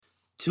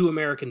Two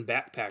American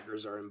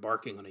backpackers are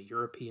embarking on a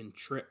European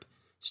trip,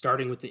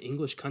 starting with the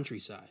English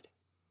countryside.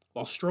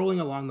 While strolling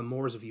along the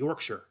moors of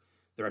Yorkshire,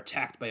 they're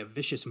attacked by a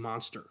vicious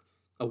monster,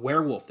 a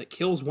werewolf that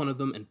kills one of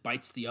them and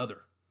bites the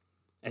other.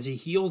 As he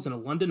heals in a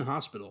London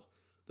hospital,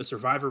 the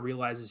survivor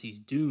realizes he's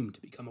doomed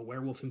to become a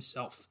werewolf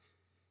himself,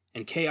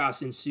 and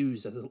chaos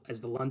ensues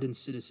as the London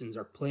citizens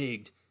are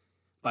plagued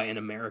by an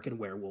American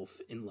werewolf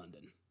in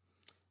London.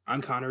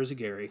 I'm Connor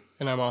Zagari.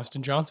 And I'm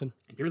Austin Johnson.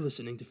 And you're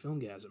listening to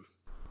Filmgasm.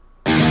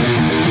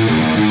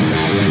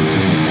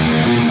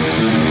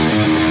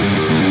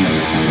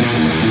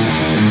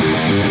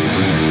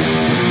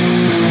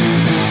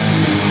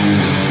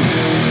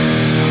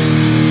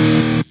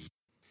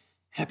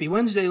 Happy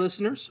Wednesday,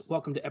 listeners.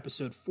 Welcome to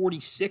episode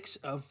 46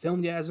 of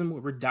Filmgasm,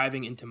 where we're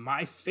diving into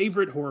my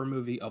favorite horror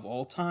movie of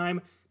all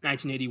time,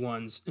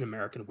 1981's An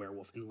American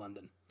Werewolf in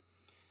London.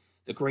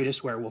 The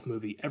greatest werewolf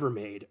movie ever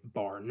made,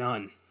 bar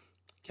none.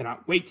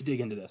 Cannot wait to dig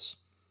into this.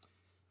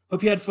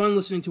 Hope you had fun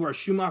listening to our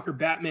Schumacher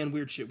Batman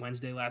Weird Shit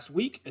Wednesday last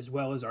week, as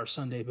well as our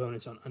Sunday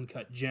bonus on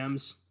Uncut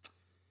Gems.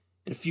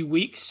 In a few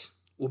weeks,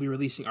 we'll be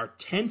releasing our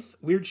 10th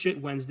Weird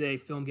Shit Wednesday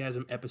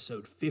Filmgasm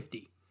episode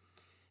 50.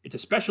 It's a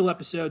special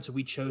episode, so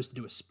we chose to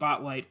do a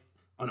spotlight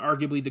on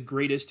arguably the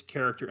greatest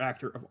character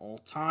actor of all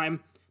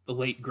time, the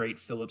late, great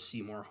Philip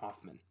Seymour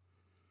Hoffman.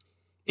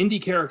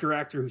 Indie character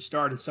actor who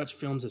starred in such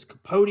films as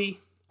Capote,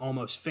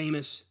 Almost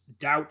Famous,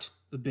 Doubt,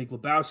 The Big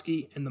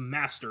Lebowski, and The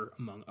Master,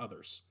 among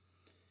others.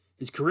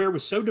 His career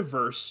was so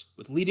diverse,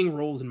 with leading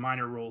roles and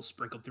minor roles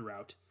sprinkled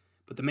throughout,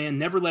 but the man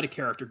never let a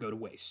character go to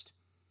waste,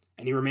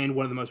 and he remained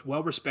one of the most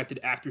well-respected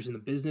actors in the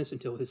business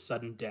until his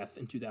sudden death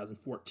in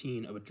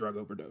 2014 of a drug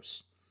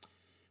overdose.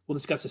 We'll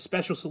discuss a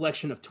special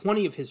selection of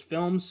 20 of his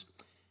films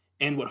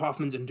and what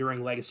Hoffman's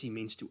enduring legacy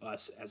means to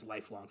us as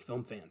lifelong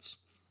film fans.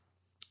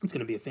 It's going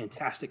to be a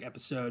fantastic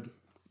episode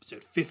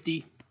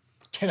 50.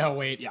 Cannot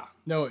wait. Yeah.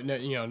 No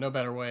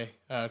better way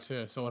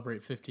to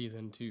celebrate 50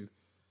 than to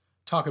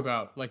talk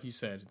about, like you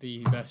said,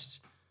 the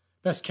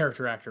best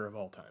character actor of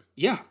all time.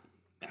 Yeah,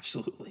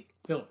 absolutely.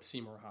 Philip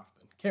Seymour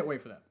Hoffman. Can't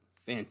wait for that.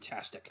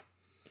 Fantastic.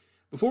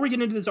 Before we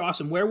get into this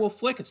awesome werewolf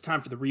flick, it's time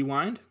for the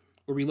rewind,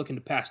 where we look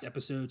into past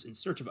episodes in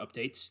search of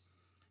updates.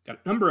 Got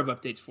a number of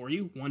updates for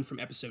you. One from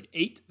episode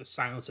 8, The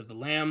Silence of the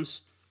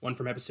Lambs. One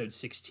from episode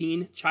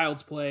 16,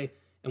 Child's Play.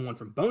 And one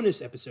from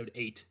bonus episode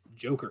 8,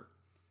 Joker.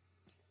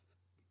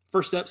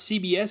 First up,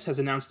 CBS has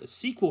announced a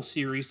sequel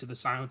series to The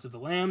Silence of the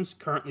Lambs,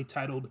 currently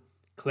titled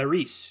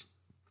Clarice,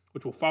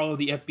 which will follow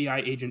the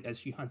FBI agent as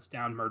she hunts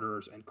down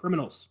murderers and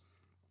criminals.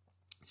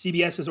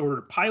 CBS has ordered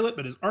a pilot,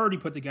 but has already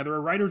put together a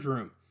writer's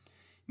room,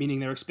 meaning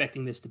they're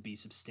expecting this to be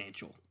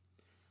substantial.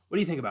 What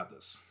do you think about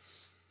this?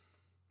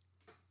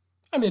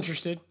 I'm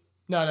interested.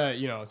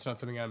 It's not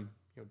something I'm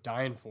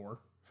dying for.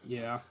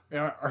 Yeah.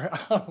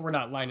 We're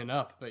not lining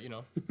up, but,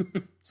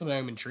 something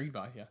I'm intrigued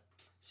by, yeah.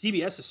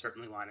 CBS is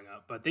certainly lining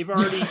up, but they've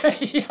already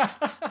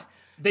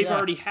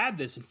already had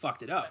this and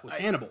fucked it up with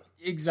Hannibal.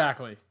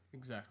 Exactly.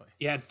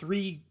 You had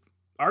 3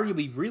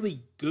 arguably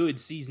really good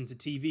seasons of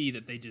TV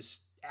that they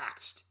just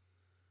axed.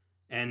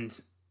 And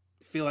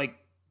I feel like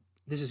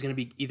this is going to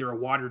be either a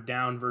watered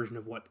down version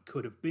of what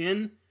could have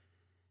been,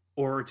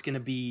 or it's going to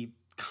be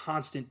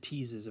constant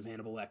teases of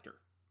Hannibal Lecter.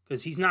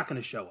 Because he's not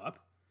going to show up.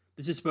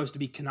 This is supposed to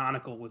be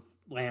canonical with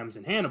Lambs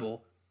and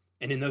Hannibal,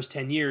 and in those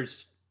 10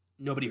 years,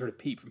 nobody heard a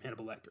peep from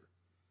Hannibal Lecter.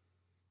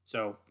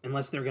 So,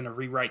 unless they're going to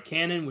rewrite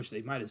canon, which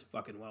they might as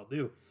fucking well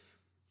do,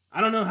 I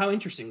don't know how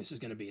interesting this is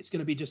going to be. It's going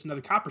to be just another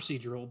cop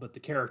procedural, but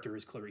the character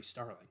is Clarice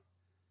Starling.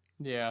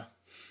 Yeah.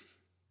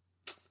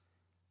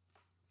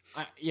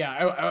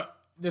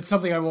 That's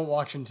something I won't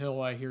watch until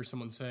I hear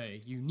someone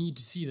say, you need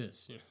to see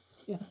this.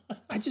 Yeah.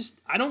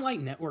 I don't like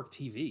network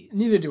TV.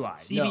 Neither do I.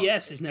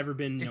 CBS has never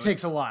been... It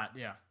takes a lot,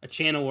 yeah. A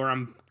channel where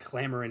I'm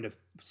clamoring to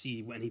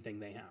see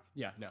anything they have.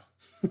 Yeah, no.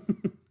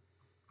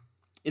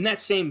 In that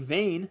same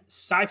vein,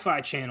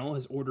 Sci-Fi Channel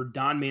has ordered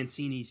Don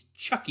Mancini's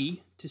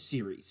Chucky to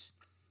series.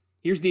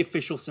 Here's the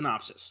official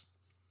synopsis.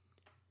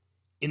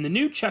 In the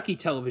new Chucky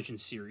television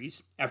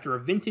series, after a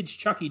vintage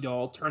Chucky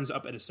doll turns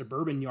up at a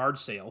suburban yard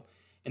sale,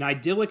 an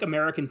idyllic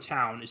American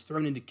town is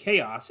thrown into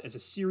chaos as a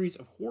series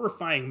of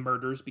horrifying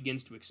murders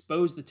begins to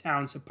expose the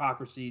town's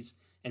hypocrisies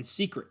and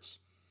secrets.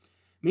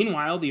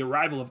 Meanwhile, the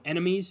arrival of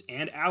enemies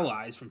and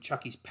allies from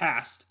Chucky's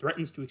past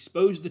threatens to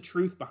expose the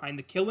truth behind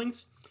the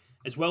killings,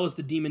 as well as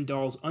the demon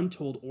doll's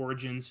untold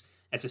origins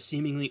as a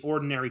seemingly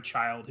ordinary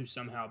child who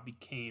somehow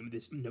became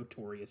this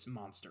notorious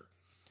monster.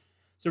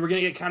 So we're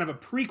going to get kind of a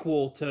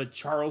prequel to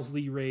Charles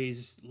Lee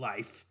Ray's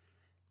life,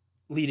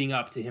 leading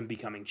up to him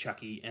becoming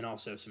Chucky, and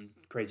also some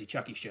crazy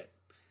Chucky shit.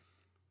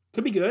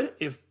 Could be good.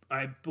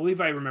 I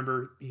believe I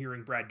remember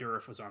hearing Brad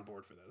Dourif was on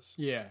board for this.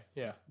 Yeah.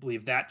 I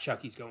believe that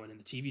Chucky's going in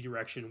the TV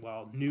direction,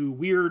 while new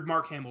weird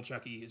Mark Hamill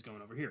Chucky is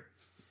going over here.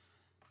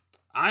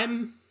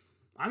 I'm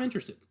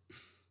interested.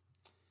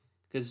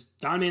 Because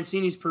Don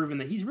Mancini's proven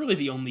that he's really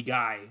the only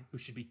guy who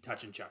should be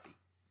touching Chucky.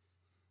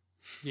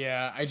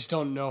 Yeah, I just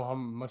don't know how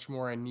much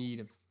more I need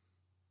of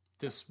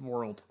this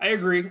world. I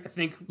agree. I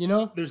think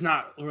there's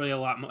not really a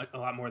lot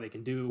more they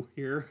can do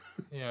here.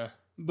 Yeah.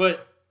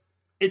 But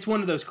it's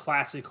one of those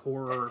classic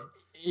horror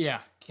Yeah.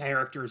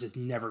 characters is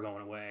never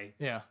going away.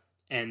 Yeah.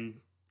 And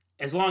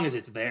as long as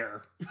it's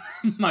there,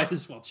 might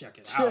as well check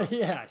it out.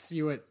 Yeah.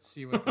 See what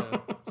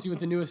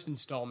the newest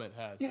installment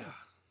has. Yeah.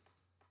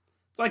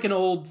 It's like an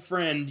old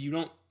friend you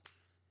don't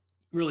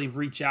really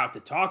reach out to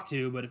talk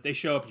to, but if they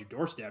show up at your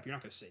doorstep, you're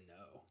not going to say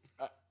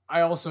no.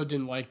 I also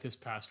didn't like this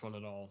past one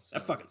at all. So.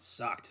 That fucking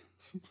sucked.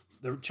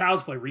 The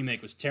Child's Play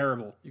remake was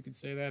terrible. You could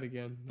say that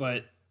again.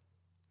 But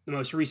the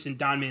most recent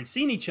Don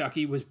Mancini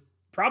Chucky was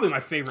probably my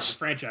favorite in the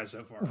franchise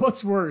so far.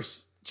 What's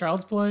worse,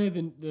 Child's Play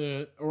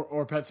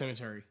or Pet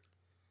Sematary?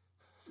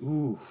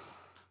 Ooh.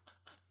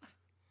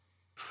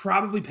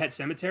 Probably Pet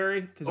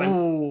Sematary, because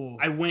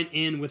I went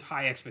in with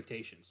high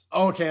expectations.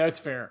 Okay, that's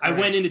fair. I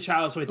went into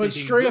Child's Play but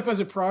thinking... straight up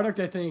as a product,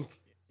 I think,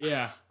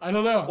 yeah. I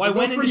don't know. Well,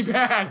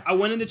 bad. I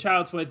went into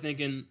Child's Play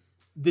thinking,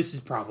 this is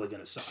probably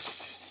going to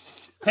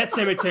suck. Pet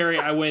Sematary,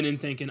 I went in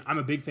thinking, I'm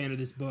a big fan of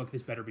this book.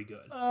 This better be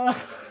good.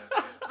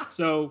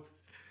 So,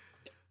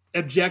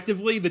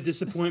 objectively, the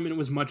disappointment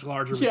was much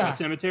larger with Pet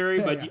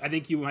Sematary, but I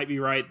think you might be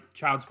right.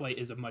 Child's Play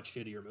is a much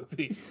shittier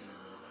movie.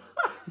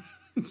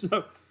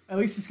 So, at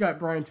least it's got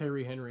Brian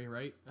Tyree Henry,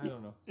 right? I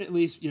don't know. At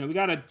least, we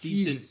got a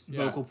decent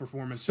vocal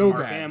performance so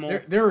from Mark bad. Hamill.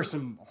 There are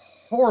some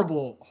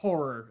horrible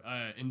horror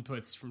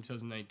inputs from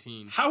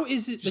 2019. How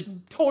is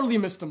it totally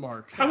missed the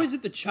mark? How is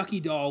it the Chucky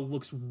doll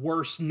looks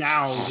worse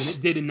now than it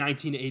did in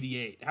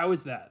 1988? How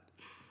is that?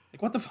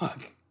 Like, what the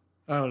fuck?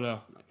 I don't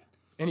know.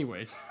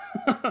 Anyways.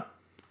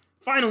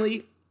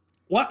 Finally,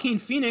 Joaquin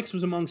Phoenix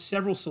was among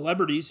several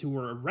celebrities who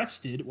were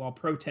arrested while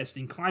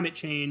protesting climate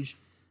change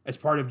as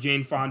part of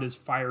Jane Fonda's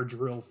Fire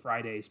Drill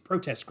Fridays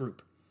protest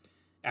group.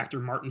 Actor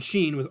Martin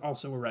Sheen was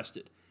also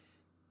arrested.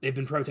 They've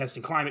been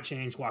protesting climate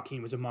change.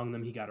 Joaquin was among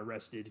them. He got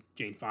arrested.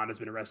 Jane Fonda's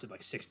been arrested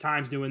like 6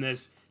 times doing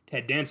this.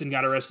 Ted Danson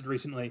got arrested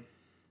recently.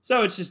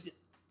 So it's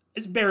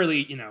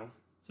barely,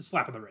 it's a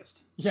slap on the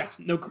wrist. Yeah.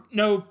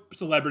 No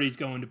celebrities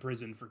going to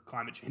prison for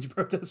climate change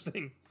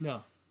protesting.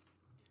 No.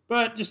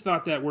 But just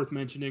thought that worth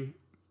mentioning.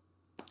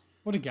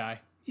 What a guy.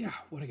 Yeah,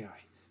 what a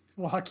guy.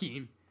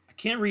 Joaquin. I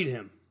can't read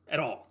him at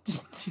all.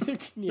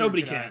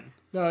 Nobody can.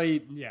 No,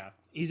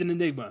 He's an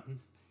enigma.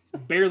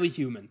 He's barely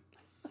human.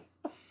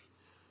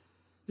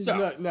 He's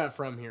not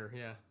from here,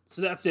 yeah.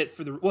 So that's it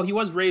for well, he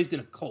was raised in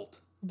a cult.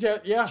 Yeah.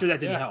 I'm sure that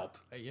didn't help.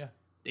 Yeah.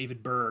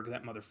 David Berg,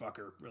 that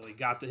motherfucker, really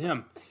got to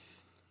him.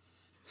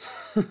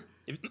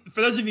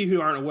 For those of you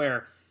who aren't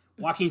aware,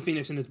 Joaquin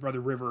Phoenix and his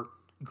brother River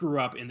grew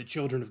up in the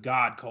Children of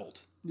God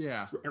cult.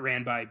 Yeah.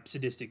 Ran by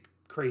sadistic,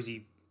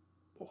 crazy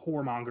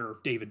whoremonger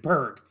David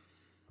Berg.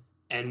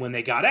 And when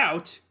they got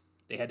out,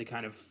 they had to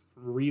kind of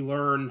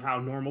relearn how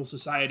normal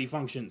society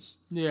functions.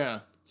 Yeah.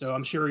 So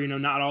I'm sure,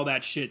 not all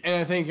that shit and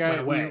I think went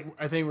away.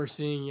 I think we're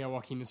seeing,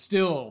 Joaquin is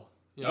still...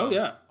 oh,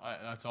 yeah.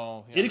 That's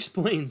all. Yeah. It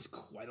explains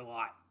quite a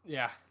lot.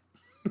 Yeah.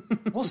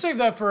 We'll save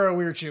that for a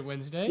Weird Shit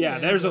Wednesday. Yeah,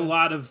 there's a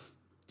lot of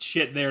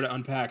shit there to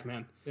unpack,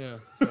 man. Yeah,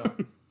 so...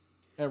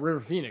 River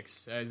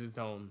Phoenix as its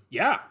own.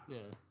 Yeah. Yeah.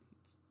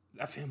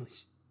 That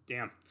family's...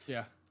 Damn.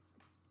 Yeah.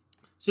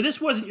 So this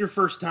wasn't your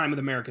first time with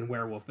American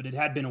Werewolf, but it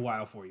had been a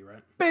while for you,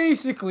 right?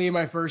 Basically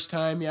my first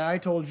time. Yeah, I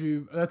told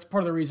you. That's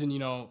part of the reason,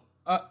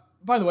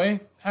 by the way,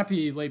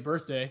 happy late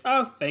birthday.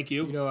 Oh, thank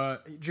you.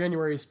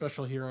 January is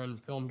special here on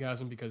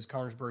Filmgasm because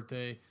Connor's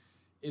birthday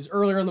is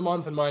earlier in the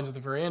month and mine's at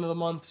the very end of the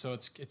month, so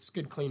it's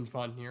good, clean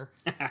fun here.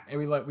 And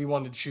we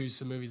wanted to choose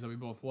some movies that we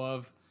both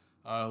love.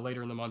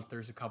 Later in the month,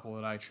 there's a couple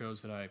that I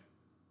chose that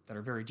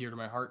are very dear to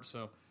my heart,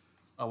 so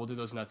we'll do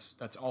those, and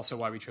that's also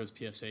why we chose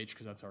PSH,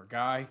 because that's our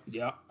guy.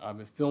 Yeah.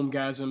 If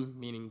Filmgasm,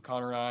 meaning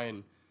Connor and I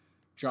and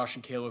Josh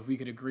and Caleb, if we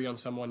could agree on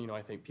someone,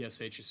 I think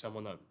PSH is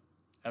someone that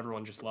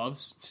everyone just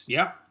loves.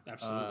 Yeah,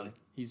 absolutely.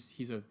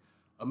 He's a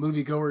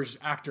moviegoer's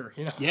actor,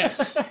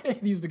 Yes.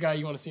 He's the guy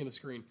you want to see on the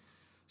screen.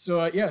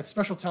 So, it's a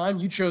special time.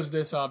 You chose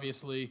this,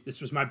 obviously.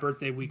 This was my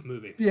birthday week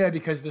movie. Yeah,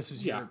 because this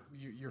is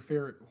your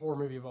favorite horror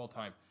movie of all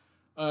time.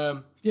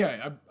 I'm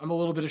a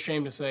little bit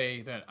ashamed to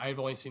say that I've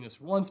only seen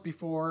this once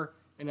before,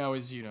 and I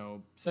was,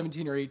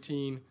 17 or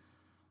 18,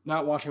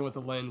 not watching with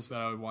the lens that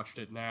I would watch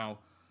it now.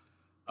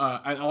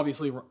 And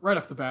obviously, right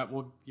off the bat,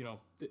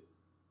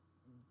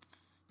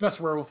 best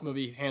werewolf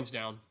movie, hands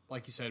down.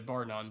 Like you said,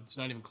 bar none. It's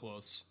not even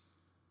close.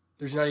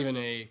 There's not even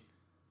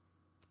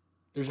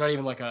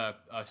like a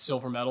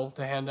silver medal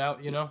to hand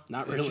out,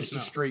 Not really. It's just a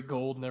straight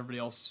gold, and everybody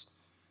else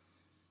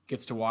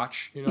gets to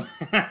watch,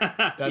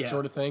 that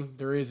sort of thing.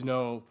 There is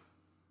no...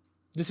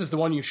 This is the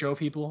one you show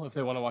people if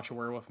they want to watch a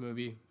werewolf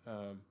movie.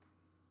 I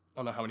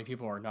don't know how many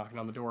people are knocking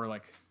on the door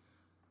like,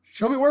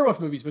 show me werewolf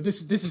movies, but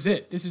this is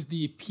it. This is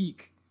the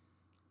peak,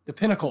 the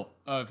pinnacle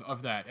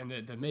of that, and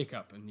the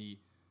makeup and the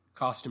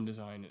costume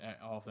design and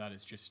all of that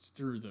is just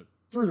through the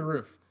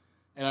roof.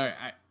 And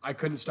I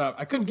couldn't stop.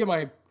 I couldn't get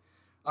my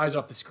eyes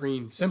off the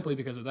screen simply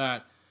because of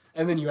that.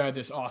 And then you add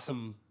this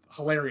awesome,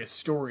 hilarious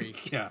story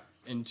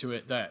into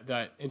it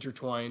that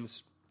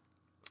intertwines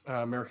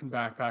American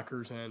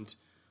backpackers and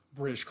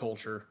British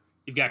culture.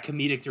 You've got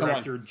comedic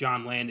director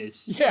John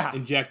Landis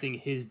injecting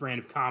his brand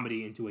of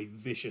comedy into a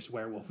vicious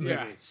werewolf movie.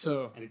 Yeah,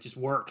 so and it just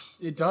works.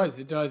 It does.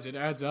 It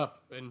adds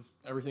up, and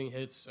everything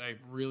hits. I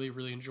really,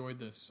 really enjoyed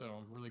this, so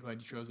I'm really glad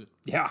you chose it.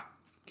 Yeah,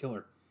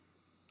 killer.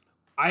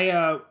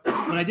 When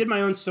I did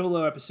my own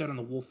solo episode on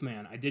the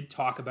Wolfman, I did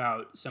talk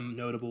about some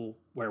notable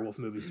werewolf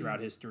movies throughout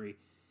history,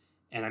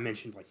 and I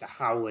mentioned like The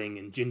Howling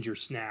and Ginger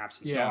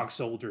Snaps and Dog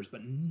Soldiers,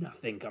 but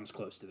nothing comes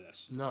close to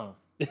this. No.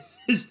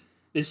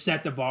 This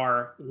set the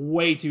bar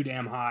way too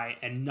damn high,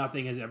 and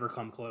nothing has ever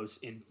come close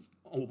in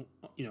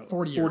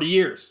 40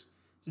 years.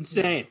 It's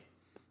insane.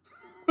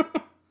 Yeah.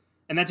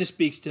 And that just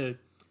speaks to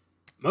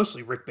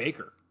mostly Rick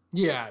Baker.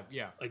 Yeah.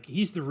 Like,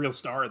 he's the real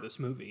star of this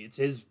movie. It's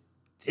his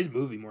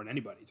movie more than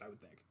anybody's, I would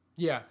think.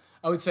 Yeah.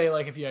 I would say,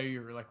 like, if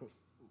you were like,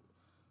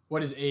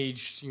 what is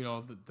aged,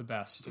 the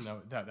best? And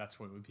that's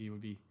what it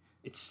would be.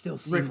 It's still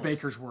seamless. Rick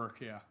Baker's work,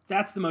 yeah.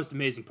 That's the most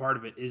amazing part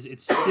of it, is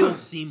it's still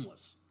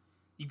seamless.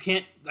 You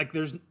can't, like,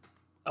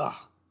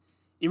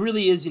 it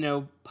really is,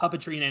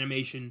 puppetry and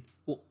animation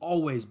will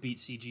always beat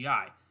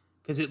CGI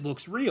because it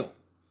looks real.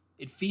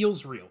 It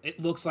feels real. It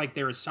looks like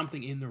there is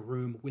something in the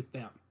room with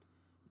them.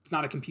 It's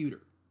not a computer.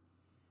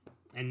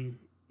 And,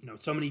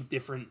 so many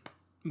different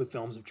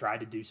films have tried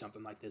to do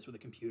something like this with a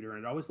computer,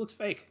 and it always looks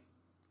fake.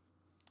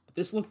 But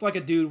this looked like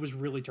a dude was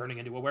really turning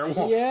into a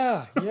werewolf.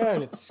 Yeah,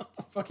 and it's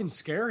fucking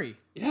scary.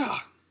 Yeah.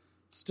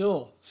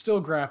 Still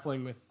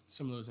grappling with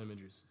some of those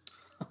images.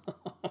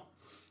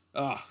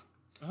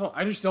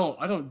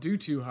 I don't do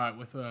too hot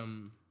with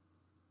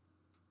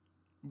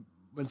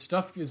when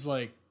stuff is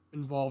like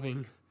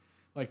involving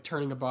like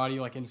turning a body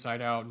like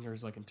inside out, and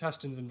there's like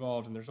intestines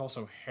involved, and there's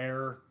also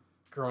hair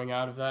growing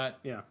out of that.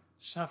 Yeah.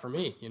 It's just not for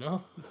me, The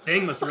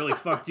thing must have really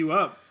fucked you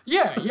up.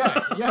 Yeah,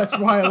 that's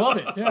why I love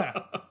it.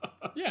 Yeah,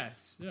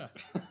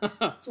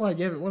 that's why I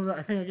gave it.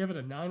 I think I gave it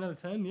a 9 out of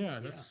 10.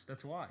 Yeah,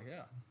 that's why.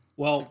 Yeah.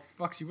 Well, it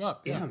fucks you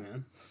up. Yeah,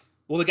 man.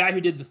 Well, the guy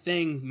who did The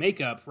Thing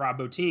makeup, Rob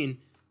Bottin,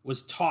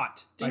 was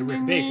taught by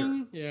Rick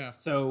Baker. Yeah.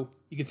 So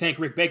you can thank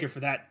Rick Baker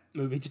for that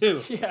movie too.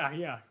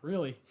 Yeah,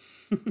 really.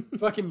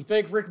 Fucking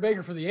thank Rick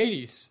Baker for the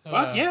 80s.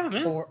 Fuck yeah,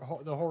 man.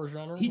 The horror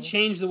genre. He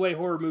changed the way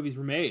horror movies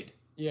were made.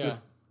 Yeah.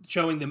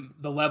 Showing them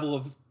the level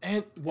of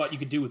what you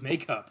could do with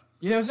makeup.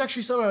 Yeah, it was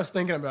actually something I was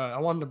thinking about. I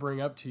wanted to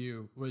bring up to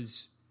you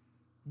was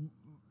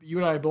you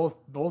and I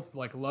both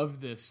like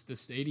love this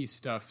 80s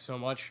stuff so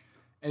much.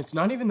 And it's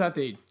not even that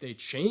they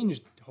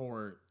changed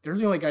horror. They're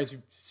the only guys who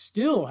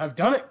still have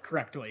done it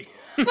correctly.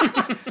 They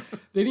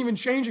didn't even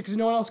change it because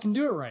no one else can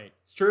do it right.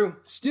 It's true.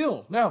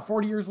 Still, now,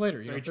 40 years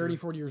later, 30, true.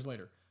 40 years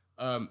later.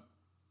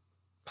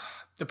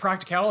 The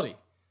practicality,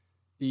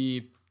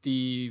 the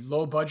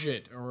low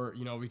budget, or,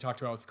 we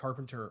talked about with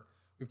Carpenter.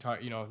 We've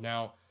talked,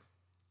 now,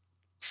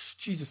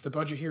 Jesus, the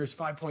budget here is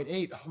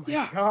 5.8. Oh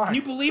my God. Can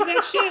you believe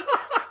that shit?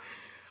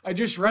 I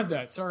just read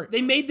that. Sorry.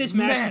 They made this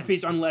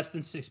masterpiece on less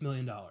than $6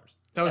 million.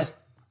 That was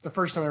the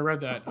first time I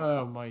read that.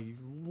 Oh my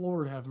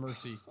Lord, have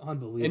mercy!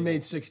 Unbelievable. It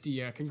made 60.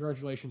 Yeah,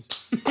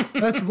 congratulations.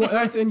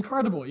 That's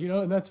incredible.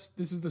 And this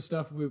is the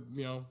stuff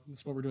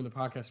that's what we're doing the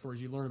podcast for.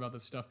 Is you learn about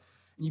this stuff,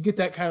 and you get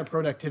that kind of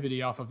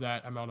productivity off of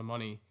that amount of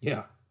money.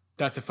 Yeah,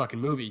 that's a fucking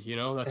movie.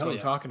 That's what I'm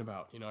talking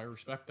about. I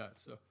respect that.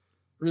 So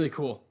really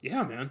cool.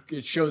 Yeah, man.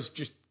 It shows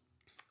just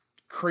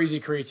crazy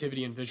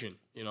creativity and vision.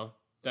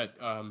 That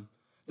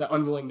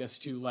unwillingness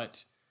to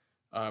let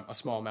a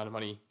small amount of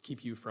money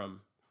keep you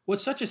from. Well,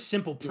 it's such a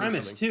simple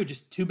premise, too.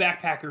 Just two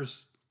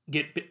backpackers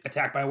get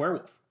attacked by a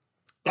werewolf.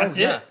 That's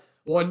it.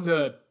 We'll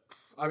get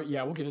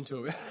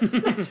into it.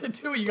 To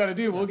do what you got to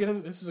do. We'll get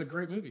into this. Is a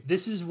great movie.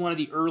 This is one of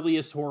the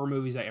earliest horror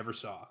movies I ever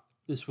saw.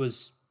 This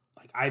was,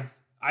 like,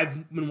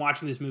 I've been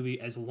watching this movie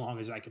as long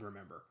as I can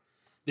remember.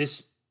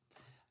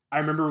 I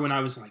remember when I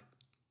was, like,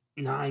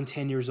 9,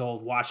 10 years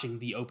old watching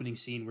the opening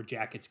scene where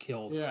Jack gets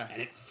killed. Yeah. And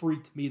it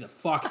freaked me the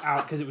fuck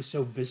out because it was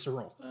so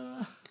visceral.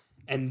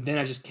 And then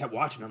I just kept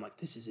watching. I'm like,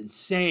 this is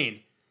insane.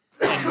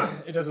 And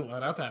it doesn't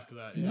let up after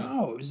that. Yeah.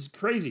 No, it was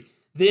crazy.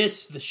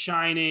 This, The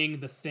Shining,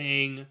 The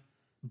Thing,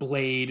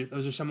 Blade,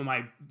 those are some of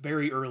my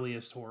very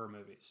earliest horror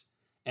movies.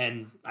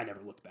 And I never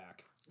looked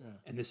back. Yeah.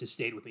 And this has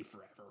stayed with me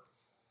forever.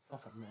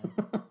 Oh,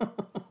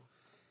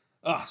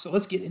 man. So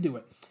let's get into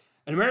it.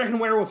 An American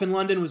Werewolf in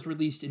London was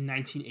released in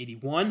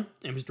 1981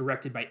 and was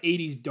directed by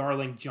 80s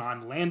darling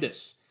John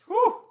Landis.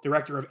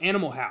 Director of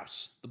Animal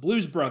House, The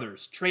Blues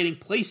Brothers, Trading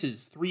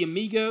Places, Three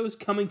Amigos,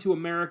 Coming to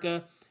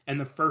America, and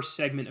the first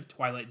segment of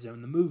Twilight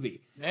Zone the movie,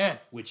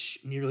 which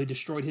nearly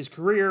destroyed his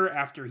career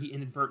after he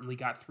inadvertently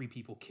got 3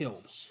 people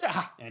killed.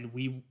 Yeah. And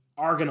we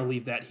are going to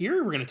leave that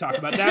here. We're going to talk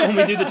about that when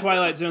we do the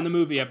Twilight Zone the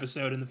movie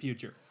episode in the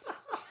future.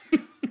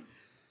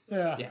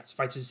 Yeah. Yeah,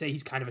 suffice to say,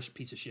 he's kind of a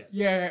piece of shit.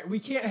 Yeah, we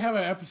can't have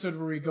an episode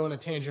where we go on a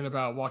tangent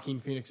about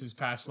Joaquin Phoenix's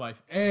past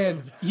life.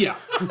 And yeah.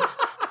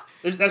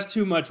 That's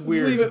too much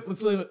weird.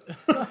 Let's leave it.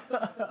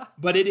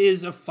 But it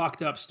is a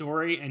fucked up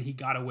story, and he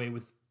got away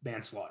with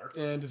manslaughter.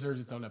 And deserves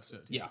its own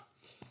episode. Yeah.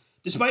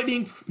 Despite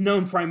being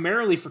known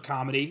primarily for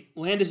comedy,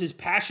 Landis'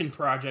 passion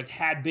project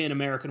had been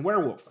American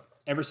Werewolf.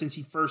 Ever since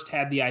he first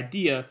had the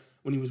idea,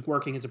 when he was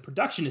working as a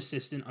production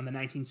assistant on the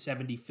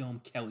 1970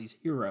 film Kelly's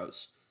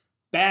Heroes.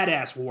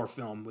 Badass war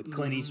film with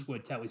Clint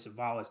Eastwood, Telly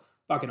Savalas.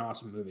 Fucking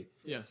awesome movie.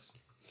 Yes.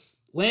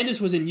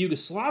 Landis was in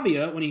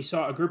Yugoslavia when he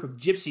saw a group of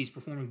gypsies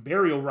performing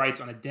burial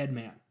rites on a dead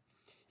man.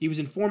 He was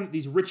informed that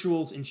these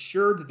rituals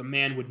ensured that the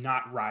man would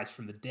not rise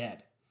from the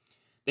dead.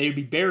 They would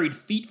be buried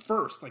feet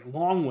first, like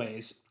long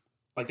ways,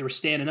 like they were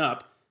standing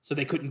up, so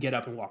they couldn't get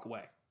up and walk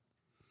away.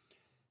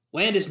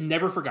 Landis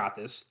never forgot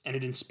this, and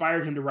it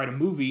inspired him to write a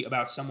movie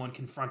about someone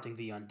confronting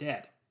the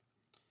undead.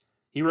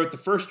 He wrote the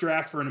first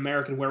draft for An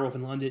American Werewolf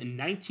in London in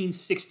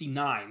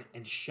 1969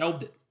 and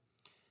shelved it.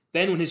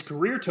 Then, when his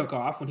career took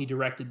off, when he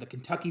directed the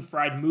Kentucky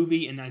Fried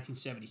Movie in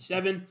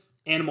 1977,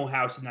 Animal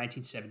House in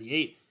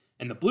 1978,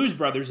 and The Blues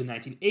Brothers in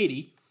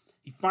 1980,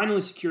 he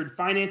finally secured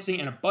financing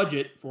and a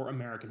budget for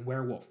American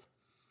Werewolf.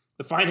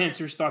 The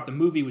financiers thought the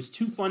movie was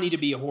too funny to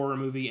be a horror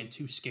movie and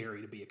too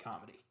scary to be a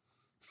comedy.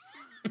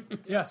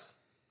 Yes.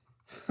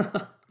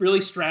 Really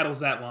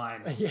straddles that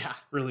line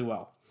really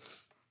well.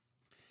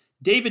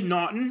 David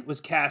Naughton was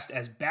cast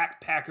as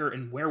backpacker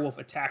and werewolf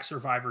attack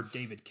survivor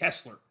David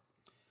Kessler.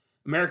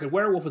 American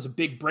Werewolf was a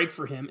big break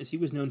for him as he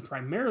was known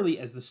primarily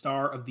as the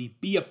star of the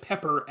Be a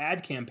Pepper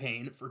ad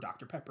campaign for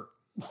Dr. Pepper,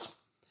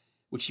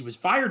 which he was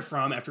fired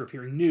from after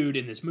appearing nude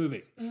in this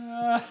movie.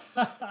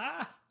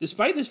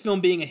 Despite this film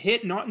being a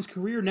hit, Naughton's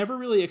career never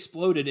really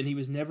exploded and he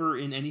was never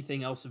in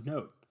anything else of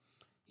note.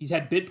 He's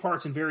had bit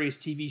parts in various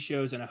TV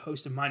shows and a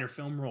host of minor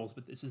film roles,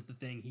 but this is the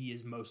thing he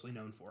is mostly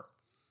known for.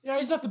 Yeah,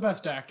 he's not the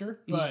best actor,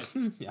 but...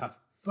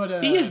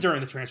 But he is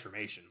during the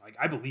transformation. Like,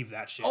 I believe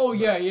that shit. Oh,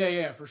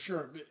 yeah, for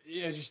sure. But,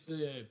 yeah, just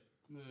the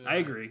I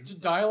agree.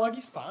 Just dialogue,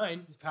 he's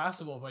fine. He's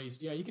passable, but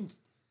you can...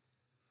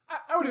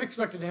 I would have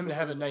expected him to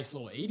have a nice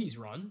little 80s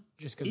run,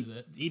 just because of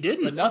it. He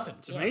didn't. But nothing.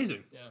 It's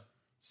amazing. Yeah.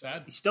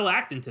 Sad. He's still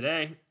acting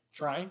today.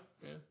 Trying.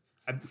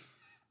 Yeah.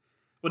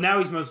 Well, now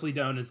he's mostly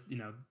known as,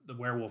 the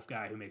werewolf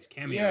guy who makes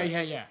cameos.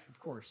 Yeah. Of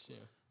course,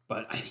 yeah.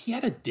 But he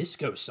had a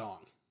disco song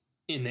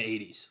in the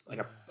 80s, like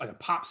a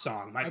pop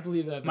song. I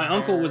believe that. My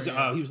uncle was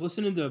he was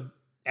listening to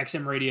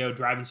XM radio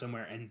driving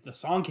somewhere, and the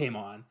song came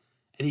on,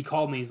 and he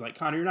called me. He's like,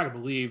 Connor, you're not gonna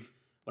believe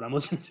what I'm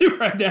listening to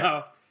right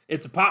now.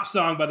 It's a pop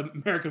song by the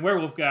American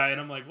Werewolf guy, and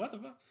I'm like, what the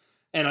fuck?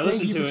 And I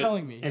listened to it,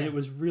 and it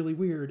was really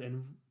weird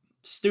and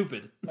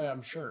stupid.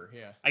 I'm sure,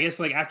 yeah. I guess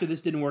after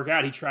this didn't work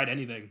out, he tried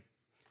anything.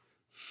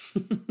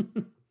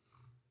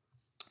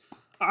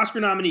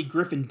 Oscar nominee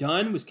Griffin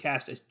Dunne was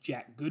cast as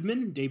Jack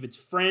Goodman,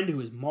 David's friend who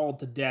is mauled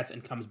to death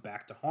and comes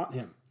back to haunt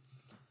him.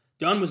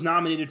 Dunne was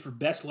nominated for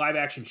Best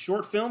Live-Action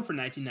Short Film for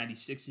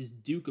 1996's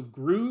Duke of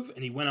Groove,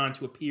 and he went on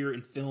to appear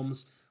in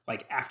films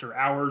like After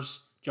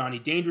Hours, Johnny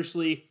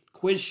Dangerously,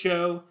 Quiz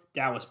Show,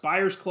 Dallas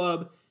Buyers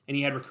Club, and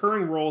he had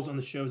recurring roles on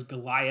the shows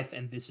Goliath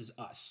and This Is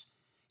Us.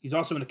 He's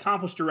also an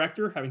accomplished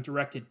director, having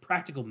directed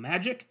Practical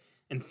Magic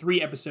and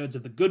 3 episodes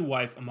of The Good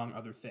Wife, among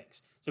other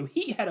things. So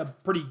he had a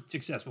pretty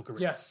successful career.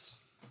 Yes.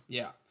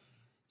 Yeah.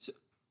 So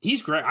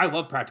he's great. I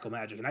love Practical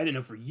Magic, and I didn't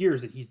know for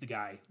years that he's the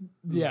guy.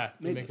 Yeah,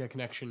 you make that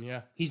connection,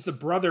 yeah. He's the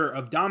brother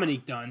of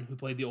Dominique Dunne, who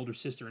played the older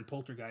sister in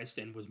Poltergeist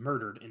and was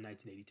murdered in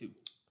 1982.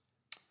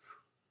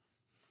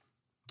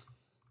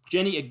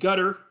 Jenny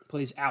Agutter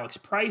plays Alex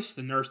Price,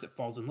 the nurse that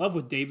falls in love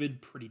with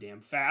David pretty damn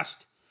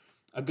fast.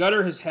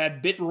 Agutter has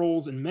had bit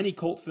roles in many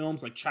cult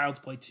films like Child's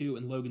Play 2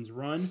 and Logan's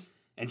Run,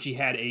 and she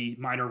had a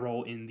minor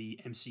role in the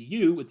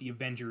MCU with the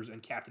Avengers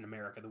and Captain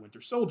America: The Winter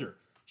Soldier.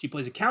 She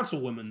plays a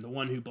councilwoman, the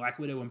one who Black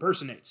Widow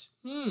impersonates.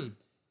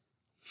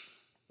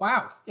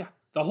 Wow. Yeah.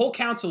 The whole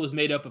council is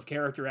made up of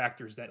character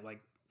actors that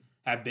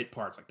have bit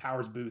parts, like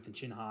Powers Booth and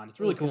Shin Han. It's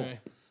really cool.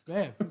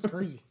 Man, that's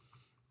crazy.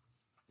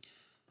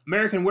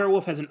 American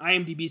Werewolf has an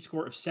IMDb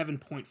score of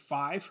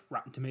 7.5,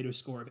 Rotten Tomatoes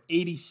score of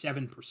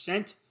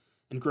 87%,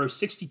 and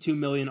grossed $62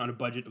 million on a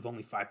budget of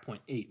only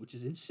 5.8, which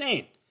is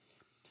insane.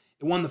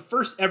 It won the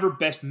first ever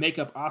Best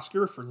Makeup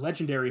Oscar for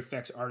legendary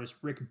effects artist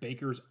Rick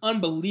Baker's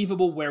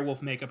unbelievable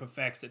werewolf makeup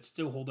effects that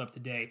still hold up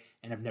today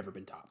and have never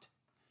been topped.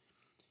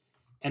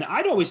 And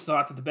I'd always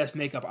thought that the Best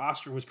Makeup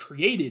Oscar was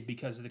created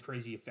because of the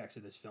crazy effects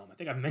of this film. I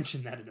think I've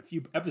mentioned that in a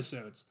few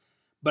episodes,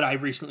 but I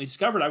recently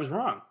discovered I was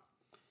wrong.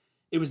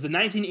 It was the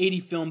 1980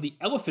 film The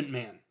Elephant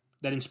Man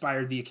that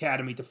inspired the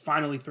Academy to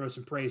finally throw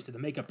some praise to the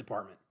makeup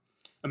department.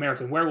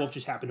 American Werewolf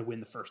just happened to win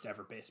the first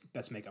ever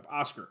Best Makeup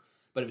Oscar.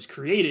 But it was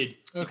created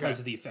because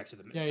of the effects of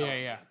the Elephant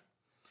Man.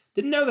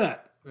 Didn't know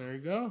that. There you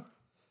go.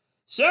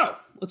 So,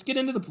 let's get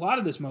into the plot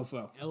of this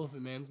mofo.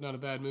 Elephant Man's not a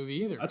bad movie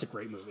either. That's a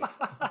great movie.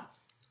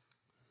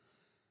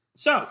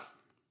 So,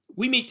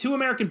 we meet 2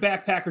 American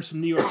backpackers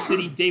from New York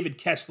City, David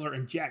Kessler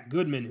and Jack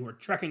Goodman, who are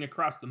trekking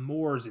across the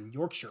moors in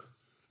Yorkshire.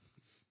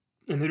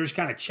 And they're just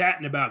kind of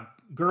chatting about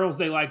girls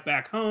they like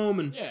back home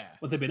and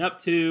what they've been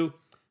up to.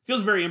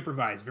 Feels very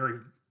improvised, very,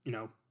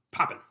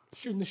 popping.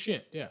 Shooting the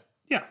shit, yeah.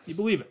 Yeah, you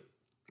believe it.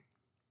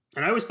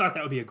 And I always thought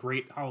that would be a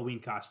great Halloween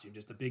costume.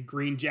 Just the big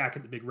green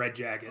jacket, the big red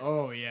jacket.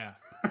 Oh, yeah.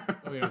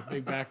 With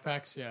big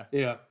backpacks, yeah.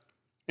 Yeah.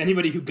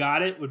 Anybody who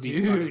got it would be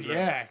Dude,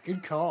 yeah,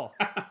 good call.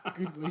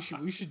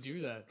 We should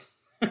do that.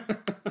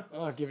 I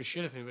don't give a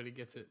shit if anybody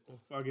gets it. Well,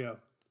 fuck yeah.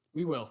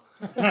 We will.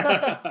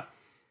 Oh,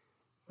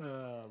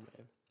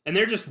 man. And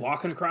they're just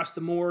walking across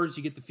the moors.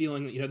 You get the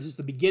feeling that, this is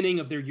the beginning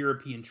of their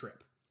European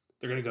trip.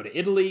 They're going to go to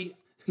Italy.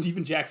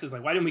 Even Jack says,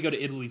 like, why didn't we go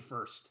to Italy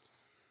first?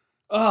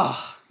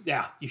 Oh,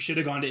 yeah, you should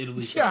have gone to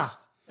Italy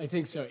first. I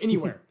think so.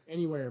 Anywhere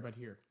but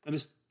here. And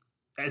just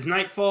as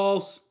night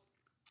falls,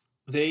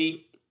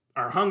 they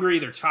are hungry.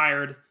 They're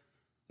tired.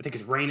 I think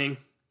it's raining.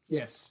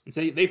 Yes. And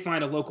so they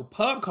find a local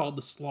pub called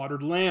the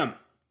Slaughtered Lamb.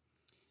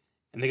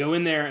 And they go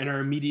in there and are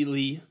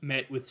immediately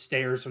met with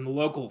stares from the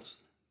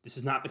locals. This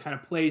is not the kind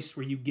of place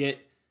where you get,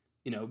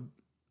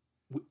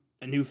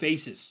 new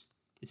faces.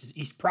 This is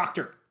East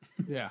Proctor.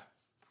 Yeah.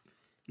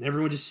 And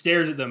everyone just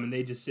stares at them and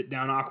they just sit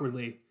down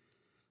awkwardly.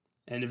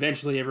 And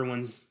eventually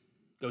everyone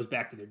goes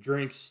back to their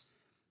drinks.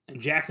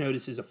 And Jack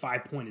notices a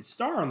 5-pointed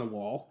star on the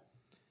wall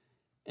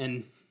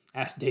and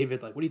asks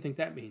David, like, what do you think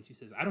that means? He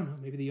says, I don't know.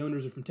 Maybe the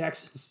owners are from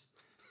Texas.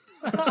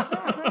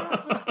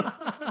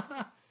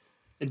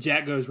 And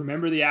Jack goes,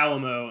 remember the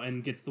Alamo,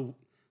 and gets the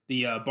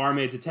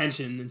barmaid's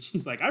attention. And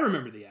she's like, I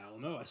remember the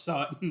Alamo. I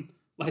saw it in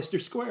Leicester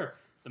Square,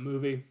 the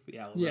movie, the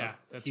Alamo. Yeah,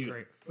 that's cute.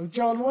 Great. With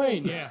John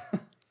Wayne, yeah.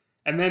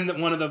 And then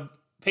one of the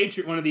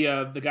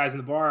guys in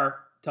the bar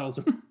tells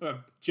him a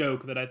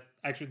joke that I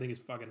actually think is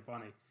fucking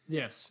funny.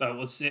 Yes. So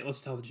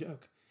let's tell the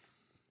joke.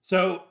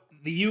 So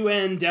the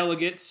UN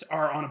delegates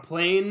are on a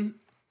plane,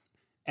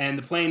 and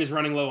the plane is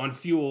running low on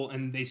fuel,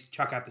 and they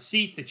chuck out the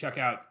seats, they chuck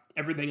out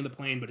everything in the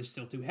plane, but it's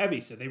still too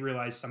heavy, so they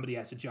realize somebody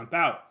has to jump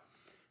out.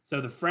 So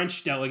the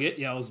French delegate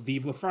yells,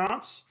 Vive la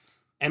France,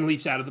 and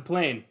leaps out of the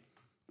plane,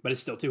 but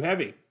it's still too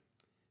heavy.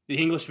 The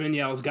Englishman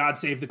yells, God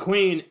save the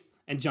Queen,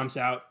 and jumps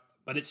out,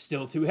 but it's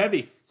still too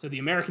heavy. So the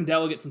American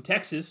delegate from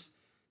Texas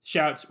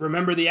shouts,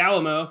 remember the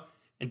Alamo,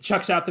 and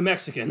chucks out the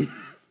Mexican.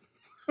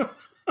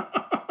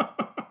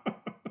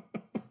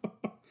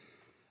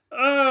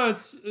 Oh,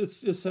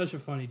 it's just such a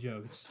funny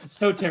joke. It's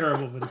so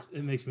terrible, but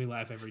it makes me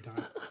laugh every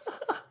time.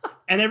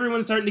 And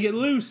everyone's starting to get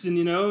loose, and,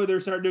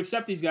 they're starting to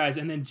accept these guys.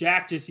 And then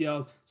Jack just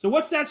yells, so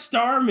what's that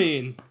star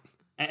mean?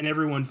 And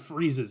everyone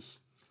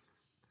freezes.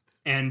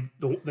 And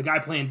the guy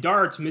playing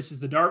darts misses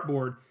the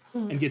dartboard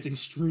and gets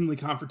extremely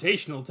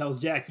confrontational, tells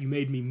Jack, you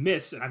made me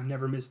miss, and I've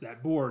never missed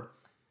that board.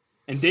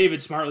 And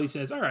David smartly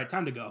says, all right,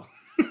 time to go.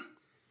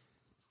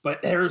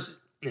 But there's,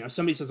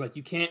 somebody says, like,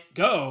 you can't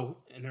go.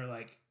 And they're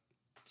like,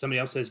 somebody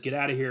else says, get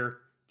out of here.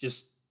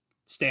 Just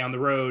stay on the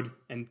road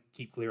and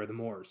keep clear of the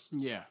moors.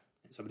 Yeah.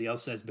 And somebody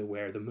else says,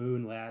 beware the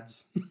moon,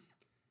 lads. And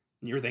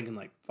you're thinking,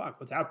 like, fuck,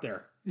 what's out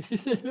there?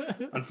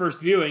 On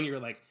first viewing, you're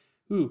like,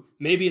 ooh,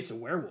 maybe it's a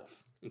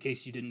werewolf, in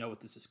case you didn't know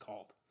what this is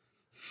called.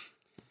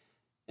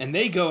 And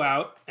they go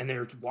out, and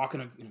they're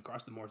walking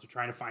across the moors. They're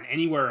trying to find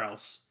anywhere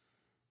else.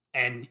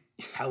 And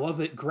I love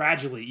that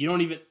gradually,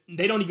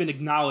 they don't even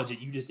acknowledge it.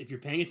 If you're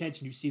paying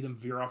attention, you see them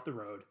veer off the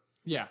road.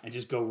 Yeah. And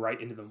just go right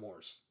into the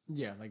moors.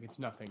 Yeah, like it's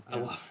nothing. I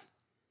love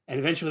it. And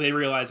eventually they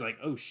realize, like,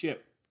 oh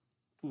shit,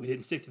 we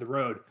didn't stick to the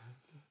road.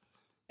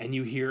 And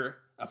you hear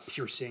a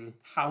piercing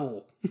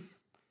howl.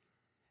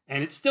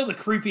 And it's still the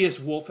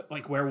creepiest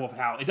werewolf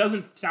howl. It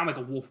doesn't sound like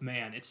a wolf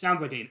man. It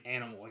sounds like an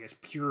animal, like a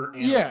pure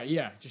animal.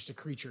 Yeah, just a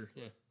creature.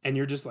 Yeah. And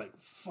you're just like,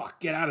 fuck,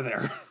 get out of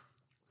there.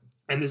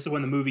 And this is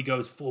when the movie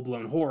goes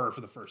full-blown horror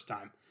for the first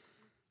time.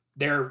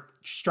 They're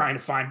just trying to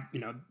find,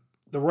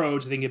 the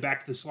road so they can get back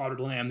to the Slaughtered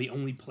Lamb, the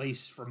only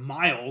place for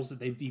miles that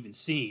they've even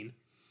seen.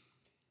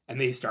 And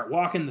they start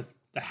walking.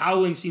 The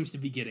howling seems to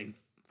be getting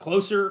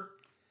closer.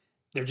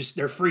 They're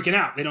freaking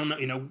out. They don't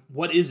know,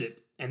 what is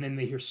it? And then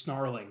they hear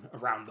snarling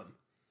around them.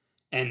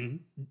 And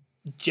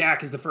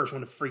Jack is the first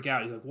one to freak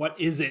out. He's like, what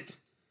is it?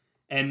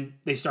 And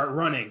they start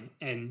running,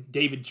 and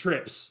David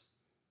trips.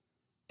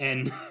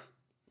 And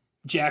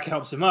Jack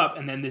helps him up,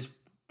 and then this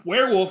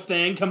werewolf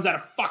thing comes out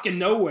of fucking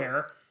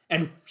nowhere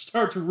and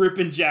starts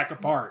ripping Jack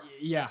apart.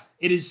 Yeah.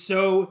 It is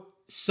so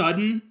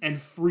sudden and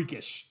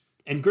freakish.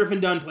 And Griffin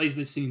Dunn plays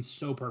this scene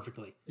so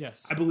perfectly.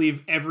 Yes. I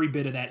believe every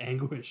bit of that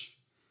anguish.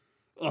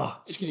 Ugh.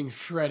 It's getting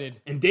shredded.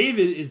 And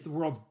David is the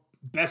world's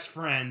best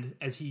friend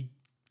as he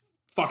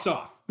fucks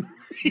off.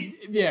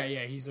 Yeah.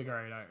 He's like, all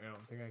right, I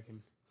don't think I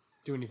can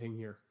do anything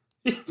here.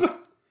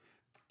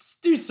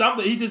 Do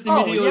something. He just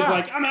immediately is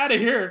like, I'm out of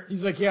here.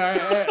 He's like,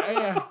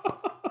 yeah.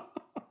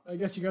 I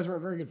guess you guys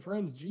weren't very good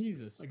friends.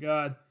 Jesus. My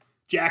God.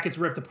 Jack gets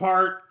ripped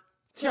apart.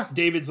 Yeah.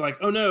 David's like,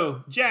 oh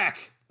no,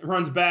 Jack.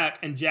 Runs back,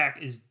 and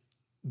Jack is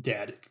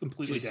dead.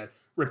 Completely dead.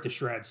 Ripped to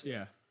shreds.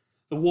 Yeah.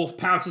 The wolf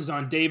pounces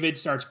on David,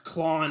 starts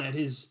clawing at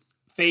his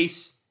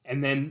face,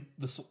 and then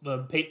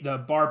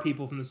the bar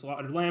people from the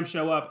Slaughtered Lamb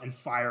show up and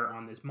fire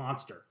on this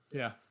monster.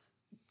 Yeah.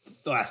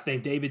 The last thing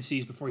David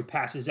sees before he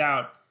passes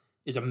out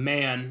is a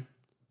man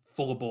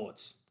full of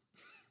bullets.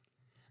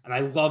 And I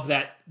love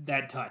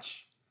that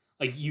touch.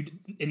 Like,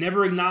 it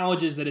never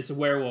acknowledges that it's a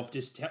werewolf.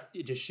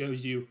 It just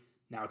shows you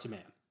now it's a man.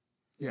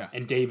 Yeah.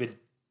 And David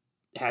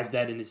has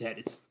that in his head.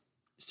 It's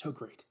so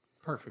great.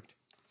 Perfect.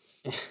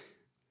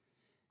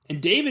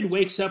 And David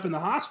wakes up in the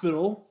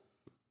hospital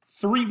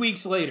 3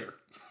 weeks later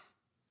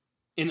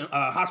in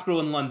a hospital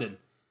in London,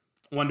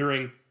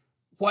 wondering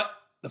what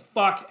the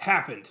fuck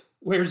happened.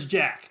 Where's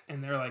Jack?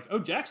 And they're like, oh,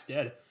 Jack's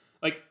dead.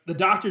 Like, the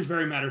doctor's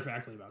very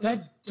matter-of-factly about That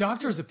this.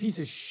 doctor's a piece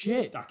of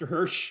shit. Dr.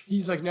 Hirsch.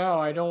 He's like, no,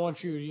 I don't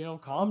want you,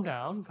 calm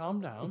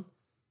down.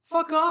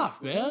 Fuck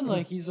off, man.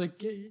 Like, he's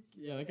like,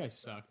 yeah, that guy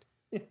sucked.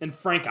 And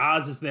Frank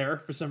Oz is there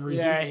for some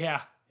reason.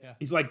 Yeah.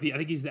 He's like I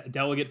think he's the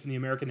delegate from the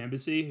American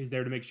Embassy who's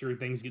there to make sure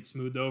things get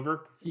smoothed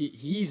over.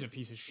 He's a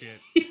piece of shit.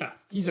 Yeah.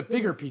 He's a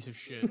bigger piece of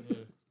shit. Yeah.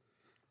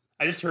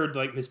 I just heard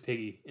like Miss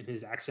Piggy in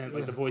his accent,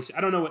 like the voice.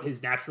 I don't know what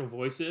his natural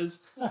voice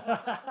is,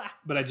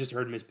 but I just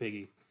heard Miss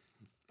Piggy.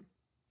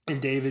 And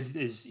David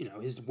is,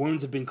 his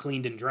wounds have been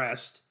cleaned and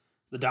dressed.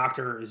 The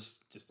doctor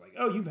is just like,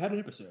 oh, you've had an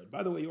episode.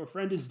 By the way, your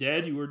friend is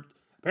dead. You were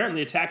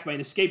apparently attacked by an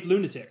escaped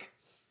lunatic,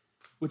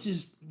 which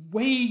is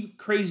way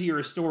crazier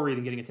a story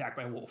than getting attacked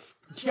by a wolf.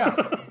 Yeah,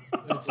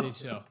 I'd say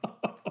so.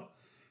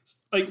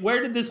 Like,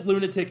 where did this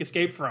lunatic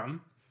escape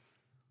from?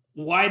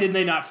 Why did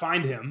they not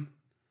find him?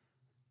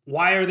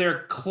 Why are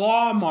there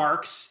claw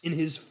marks in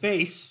his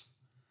face?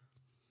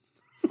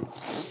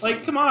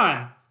 Like, come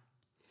on.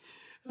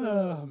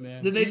 Oh,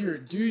 man.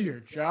 Did do your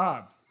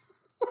job.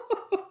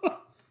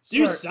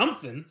 Do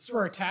something. That's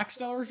where our tax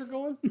dollars are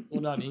going?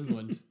 Well, not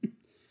England.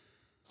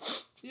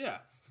 Yeah.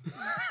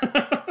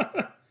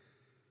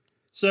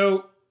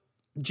 So,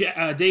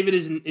 David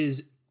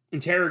is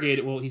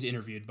interrogated. Well, he's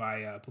interviewed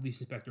by Police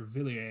Inspector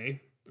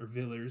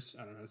Villiers,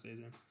 I don't know how to say his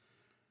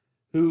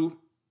name.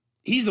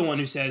 He's the one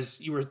who says,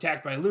 you were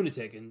attacked by a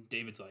lunatic. And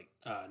David's like,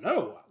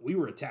 no, we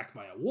were attacked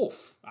by a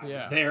wolf. I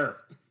was there.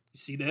 You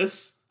see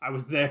this? I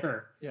was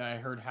there. Yeah, I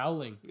heard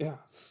howling. Yeah.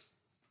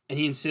 And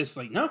he insists,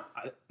 like, no,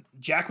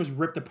 Jack was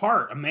ripped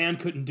apart. A man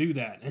couldn't do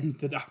that. And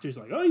the doctor's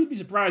like, oh, you'd be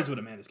surprised what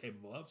a man is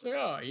capable of. So,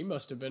 yeah, he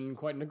must have been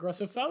quite an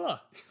aggressive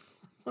fella.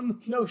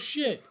 No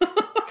shit.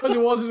 Because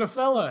it wasn't a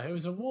fella. It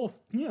was a wolf.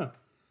 Yeah.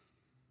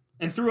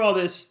 And through all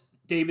this,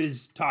 David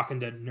is talking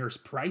to Nurse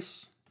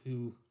Price,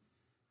 who...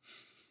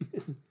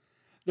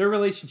 Their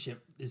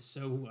relationship is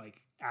so, like,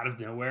 out of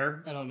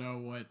nowhere. I don't know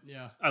what,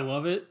 yeah. I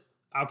love it.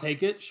 I'll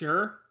take it,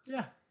 sure.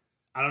 Yeah.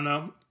 I don't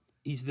know.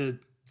 He's the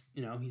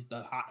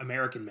hot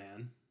American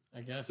man.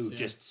 I guess, who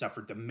just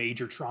suffered the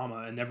major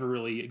trauma and never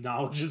really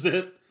acknowledges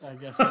it. I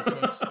guess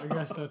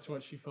that's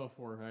what she fell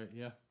for, right?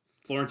 Yeah.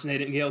 Florence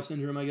Nightingale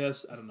syndrome, I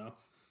guess. I don't know.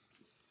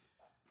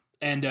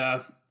 And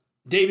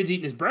David's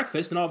eating his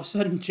breakfast, and all of a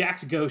sudden,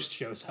 Jack's ghost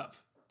shows up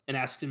and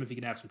asks him if he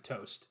can have some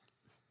toast.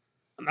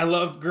 I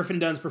love Griffin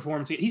Dunn's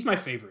performance. He's my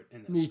favorite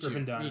in this.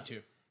 Griffin Dunn. Me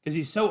too. Because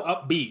he's so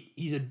upbeat.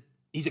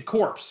 He's a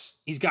corpse.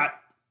 He's got,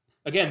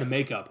 again, the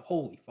makeup.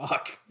 Holy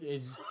fuck.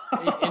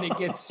 And it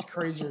gets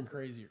crazier and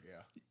crazier,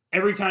 yeah.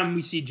 Every time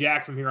we see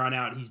Jack from here on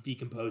out, he's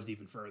decomposed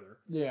even further.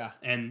 Yeah.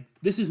 And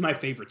this is my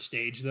favorite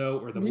stage, though,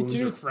 where the wounds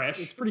are fresh.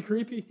 It's pretty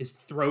creepy. His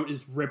throat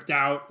is ripped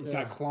out. He's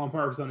got claw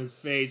marks on his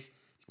face.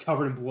 He's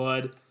covered in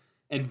blood.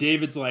 And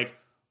David's like,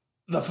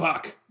 the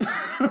fuck?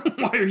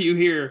 Why are you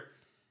here?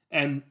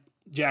 And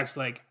Jack's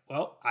like,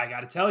 well, I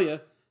gotta tell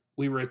you,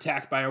 we were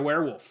attacked by a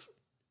werewolf.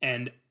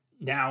 And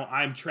now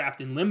I'm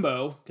trapped in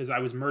limbo because I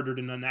was murdered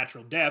an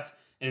unnatural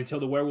death. And until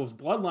the werewolf's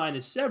bloodline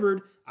is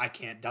severed, I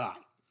can't die.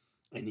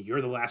 And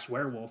you're the last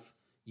werewolf.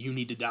 You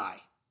need to die.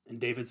 And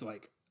David's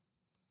like,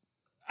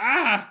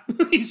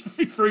 he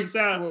freaks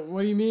out.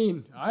 What do you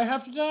mean? I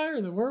have to die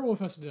or the werewolf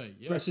has to die?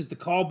 Yeah. Presses the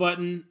call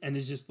button and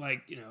is just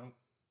like,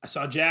 I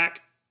saw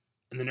Jack.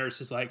 And the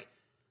nurse is like, do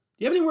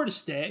you have anywhere to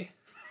stay?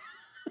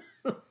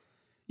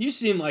 You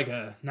seem like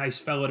a nice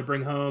fellow to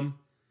bring home.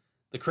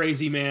 The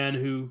crazy man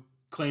who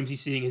claims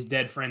he's seeing his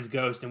dead friend's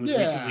ghost and was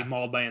recently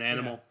mauled by an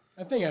animal.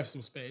 Yeah. I think I have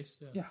some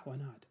space. Yeah, why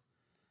not?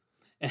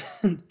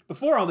 And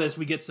before all this,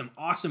 we get some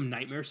awesome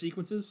nightmare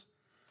sequences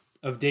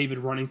of David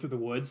running through the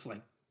woods.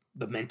 Like,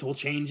 the mental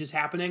change is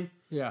happening.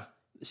 Yeah.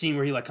 The scene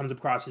where he, like, comes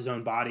across his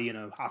own body in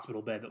a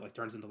hospital bed that, like,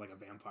 turns into, like, a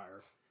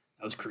vampire.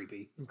 That was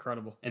creepy.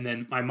 Incredible. And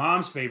then my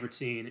mom's favorite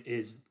scene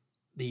is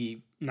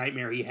the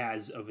nightmare he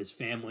has of his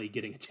family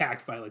getting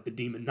attacked by, like, the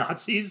demon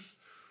Nazis,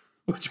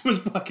 which was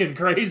fucking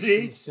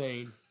crazy.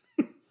 Insane.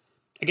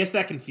 I guess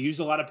that confused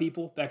a lot of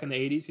people back in the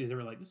 80s because they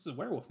were like, this is a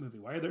werewolf movie.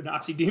 Why are there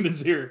Nazi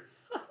demons here?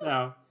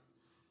 No.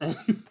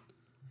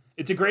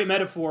 It's a great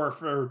metaphor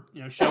for,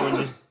 showing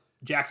just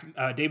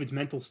David's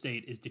mental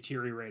state is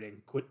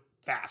deteriorating quite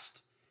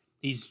fast.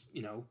 He's,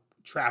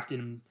 trapped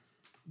in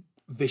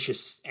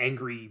vicious,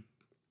 angry,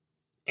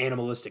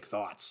 animalistic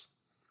thoughts.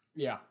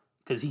 Yeah.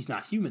 Because he's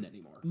not human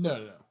anymore.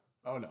 No.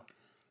 Oh, no.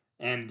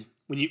 And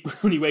when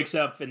he wakes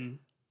up and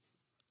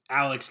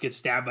Alex gets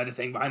stabbed by the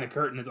thing behind the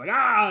curtain, it's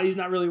like, he's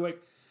not really awake.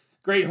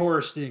 Great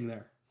horror sting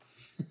there.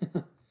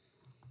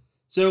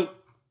 So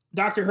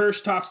Dr.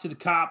 Hirsch talks to the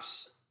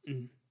cops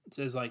and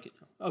says, like,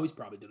 he's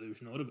probably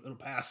delusional. It'll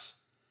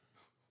pass.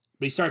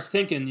 But he starts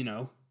thinking,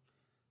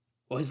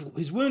 well,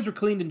 his wounds were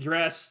cleaned and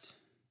dressed.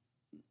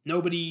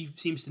 Nobody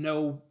seems to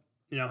know,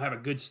 have a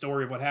good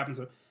story of what happened.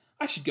 So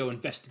I should go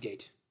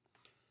investigate.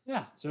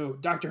 Yeah. So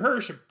Dr.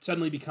 Hirsch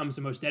suddenly becomes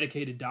the most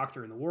dedicated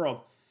doctor in the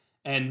world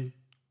and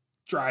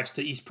drives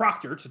to East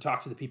Proctor to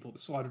talk to the people at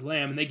the Slaughtered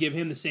Lamb, and they give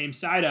him the same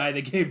side eye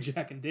they gave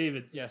Jack and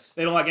David. Yes.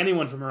 They don't like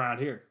anyone from around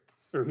here,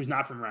 or who's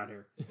not from around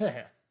here.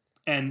 Yeah.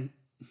 And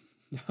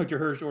Dr.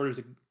 Hirsch orders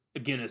a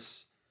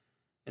Guinness,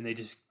 and they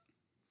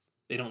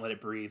don't let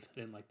it breathe. I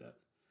didn't like that.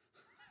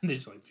 They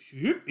just like,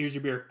 shoop, here's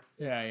your beer.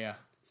 Yeah.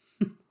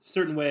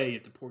 Certain way you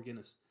have to pour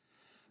Guinness.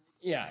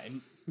 Yeah,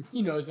 and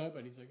he knows that,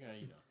 but he's like,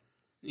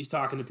 He's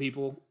talking to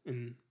people,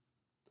 and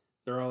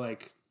they're all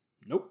like,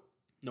 nope,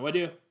 no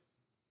idea.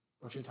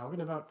 What you talking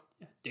about?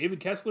 Yeah. David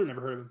Kessler,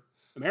 never heard of him.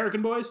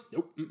 American Boys?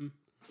 Nope. Mm-mm.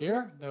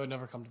 Here? They would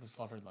never come to the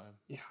slaughtered lamb.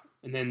 Yeah.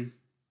 And then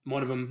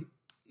one of them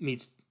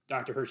meets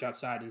Dr. Hirsch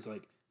outside and is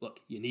like, look,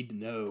 you need to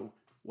know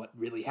what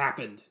really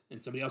happened.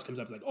 And somebody else comes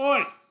up and is like,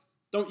 oi,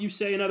 don't you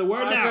say another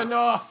word now. That's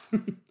enough.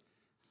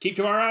 Keep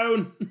to our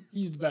own.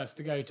 He's the best.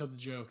 The guy who told the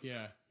joke,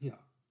 yeah. Yeah.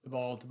 The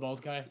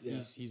bald guy? Yeah.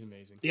 He's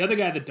amazing. The other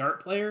guy, the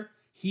dart player,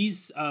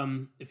 he's,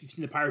 if you've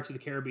seen the Pirates of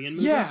the Caribbean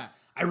movies. Yeah.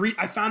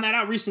 I found that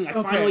out recently. I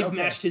finally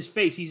matched his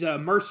face. He's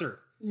Mercer.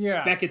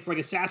 Yeah. Beckett's like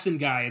assassin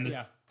guy in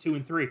the 2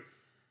 and 3.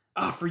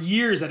 For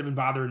years that had been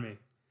bothering me.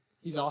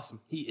 He's awesome.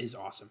 He is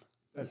awesome.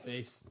 That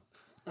face.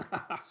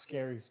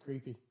 Scary. It's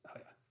creepy. Oh,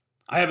 yeah.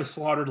 I have a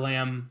slaughtered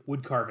lamb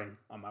wood carving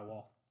on my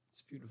wall.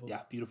 It's beautiful.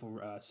 Yeah, beautiful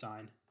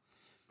sign.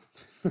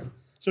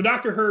 So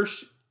Dr.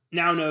 Hirsch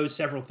now knows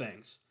several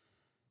things.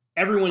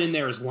 Everyone in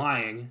there is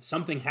lying.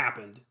 Something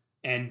happened,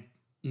 and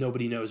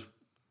nobody knows.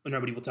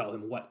 Nobody will tell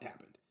him what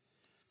happened.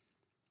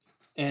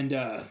 And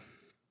the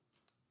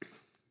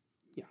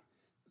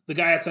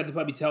guy outside the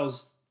pub, he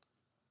tells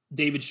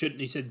David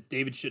he said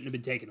David shouldn't have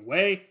been taken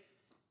away.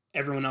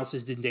 Everyone else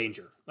is in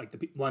danger. Like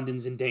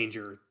London's in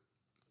danger.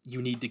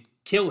 You need to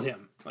kill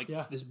him.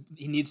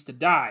 He needs to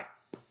die.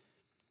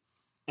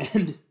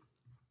 And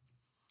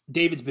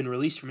David's been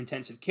released from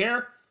intensive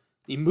care.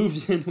 He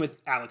moves in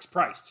with Alex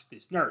Price,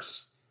 this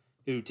nurse,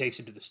 who takes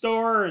him to the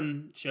store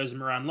and shows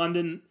him around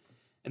London.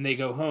 And they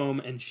go home,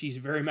 and she's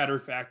very matter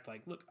of fact,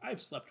 like, look,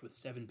 I've slept with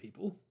 7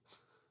 people.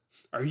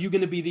 Are you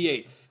going to be the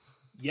 8th?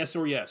 Yes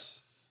or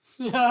yes?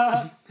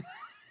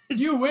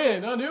 You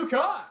win a new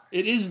car.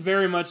 It is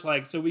very much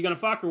like, so we going to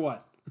fuck or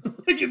what?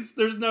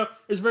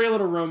 There's very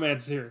little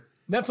romance here.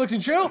 Netflix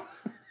and chill.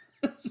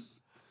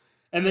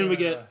 And then we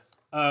get,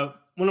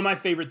 one of my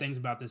favorite things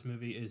about this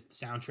movie is the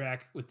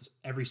soundtrack.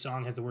 Every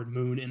song has the word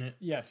moon in it.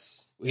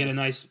 Yes. We get a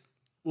nice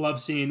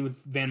love scene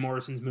with Van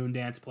Morrison's Moon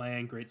Dance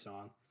playing. Great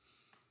song.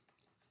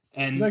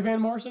 And you like Van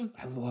Morrison?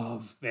 I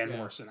love Van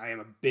Morrison. I am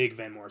a big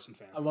Van Morrison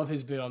fan. I love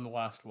his bit on The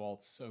Last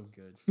Waltz. So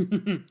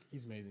good.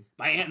 He's amazing.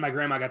 My aunt and my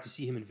grandma got to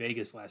see him in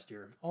Vegas last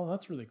year. Oh,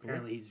 that's really cool.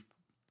 Apparently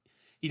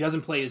he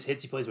doesn't play his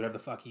hits. He plays whatever the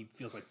fuck he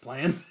feels like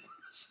playing.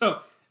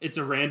 So it's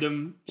a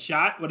random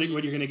shot. What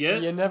you're gonna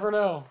get? You never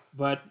know.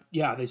 But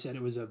yeah, they said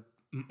it was a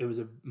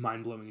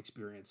mind-blowing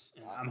experience.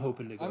 And I'm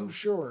hoping to go. I'm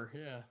sure.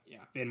 Yeah. Yeah,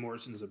 Van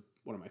Morrison is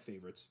one of my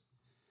favorites.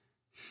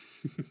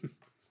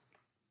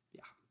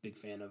 Yeah, big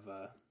fan of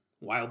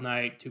Wild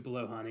Night,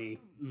 Tupelo Honey,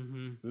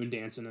 Moon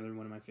Dance, another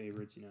one of my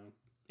favorites,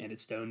 And It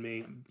Stoned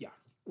Me. Yeah,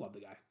 love the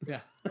guy. Yeah.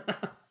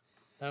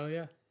 Hell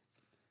yeah.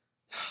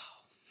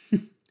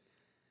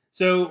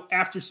 So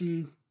after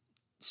some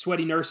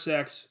sweaty nurse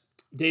sex,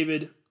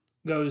 David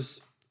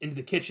goes into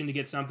the kitchen to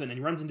get something, and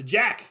he runs into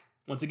Jack.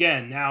 Once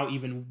again, now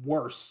even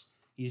worse.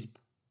 He's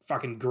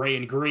fucking gray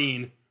and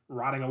green,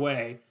 rotting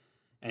away.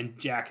 And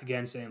Jack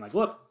again saying, like,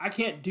 look, I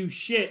can't do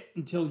shit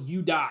until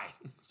you die.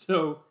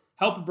 So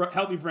help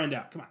your friend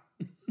out. Come on.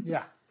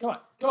 Yeah. Come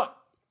on.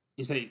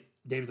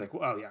 David's like,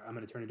 oh, yeah, I'm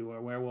going to turn into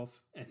a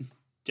werewolf. And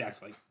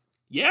Jack's like,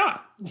 yeah,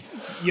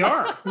 you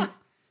are.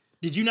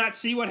 Did you not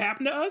see what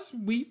happened to us?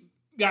 We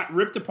got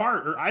ripped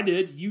apart, or I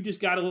did. You just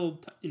got a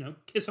little,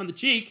 kiss on the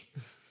cheek,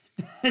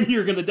 and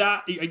you're going to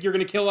die. You're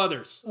going to kill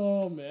others.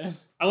 Oh, man.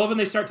 I love when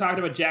they start talking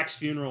about Jack's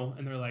funeral,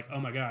 and they're like, oh,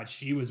 my God,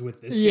 she was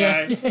with this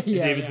guy. And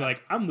David's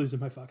like, I'm losing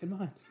my fucking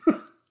mind.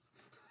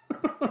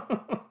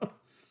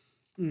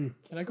 Can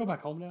I go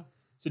back home now?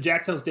 So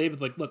Jack tells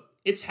David, like, look,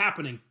 it's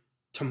happening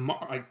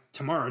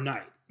tomorrow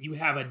night. You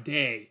have a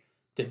day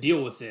to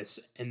deal with this,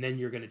 and then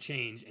you're going to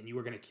change, and you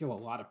are going to kill a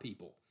lot of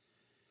people.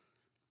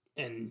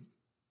 And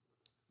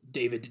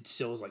David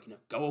still is like,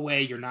 go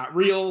away. You're not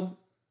real.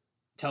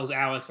 Tells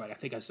Alex, like, I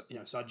think I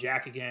saw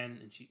Jack again.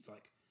 And she's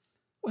like,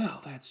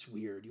 well, that's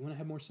weird. You want to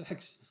have more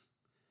sex?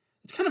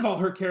 It's kind of all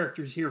her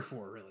character's here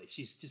for, really.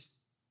 She's just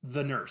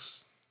the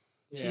nurse.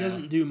 Yeah. She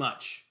doesn't do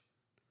much.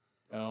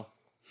 No.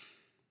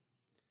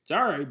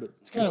 Sorry, but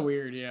it's kind of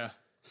weird, yeah.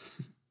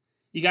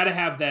 You got to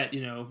have that,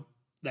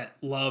 that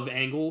love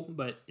angle,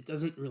 but it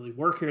doesn't really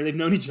work here. They've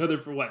known each other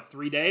for,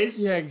 3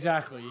 days? Yeah,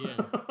 exactly,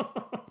 yeah.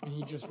 And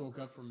he just woke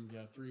up from,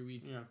 3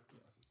 weeks. Yeah.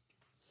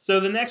 So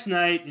the next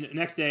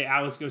day,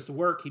 Alex goes to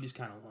work. He just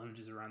kind of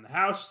lunges around the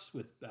house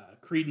with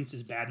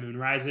Creedence's Bad Moon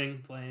Rising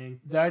playing.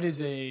 That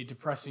is a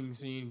depressing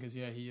scene because,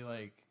 he,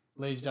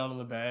 lays down on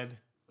the bed,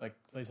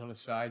 lays on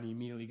his side, and he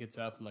immediately gets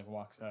up and,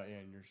 walks out. Yeah,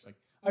 and you're just like,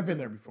 I've been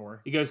there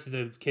before. He goes to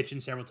the kitchen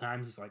several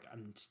times. He's like,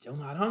 I'm still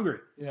not hungry.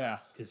 Yeah.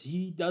 Because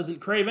he doesn't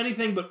crave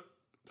anything but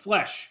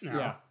flesh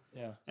now.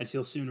 Yeah. As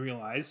he'll soon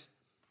realize.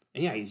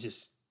 And yeah,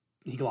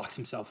 he locks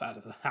himself out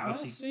of the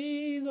house. I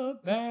see the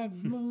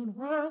bad moon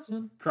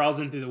rising. Crawls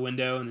in through the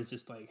window and it's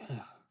just like, ugh.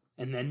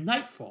 And then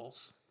night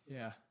falls.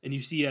 Yeah. And you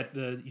see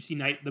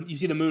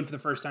the moon for the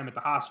first time at the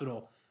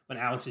hospital when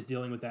Alex is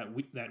dealing with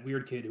that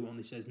weird kid who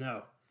only says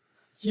no.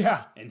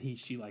 Yeah. And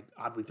she like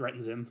oddly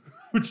threatens him,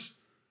 which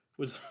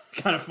was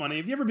kind of funny.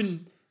 Have you ever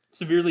been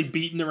severely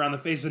beaten around the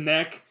face and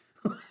neck?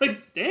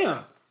 Like, damn.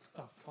 What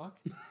the fuck?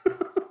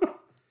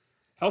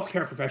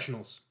 Healthcare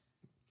professionals.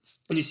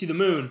 And you see the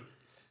moon.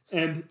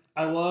 And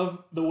I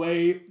love the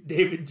way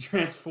David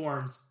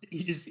transforms.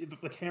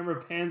 The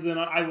camera pans in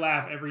on. I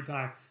laugh every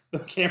time. The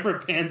camera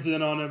pans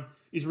in on him.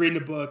 He's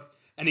reading a book,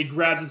 and he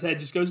grabs his head,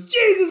 just goes,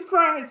 "Jesus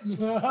Christ!"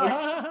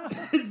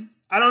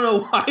 I don't know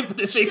why, but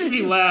it makes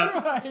me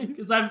laugh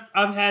because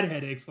I've had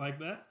headaches like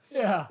that.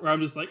 Yeah, where I'm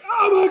just like,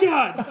 "Oh my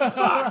God,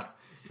 fuck!"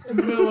 In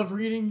the middle of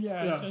reading,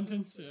 a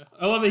sentence. Yeah.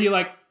 I love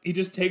that he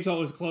just takes all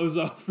his clothes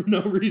off for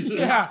no reason.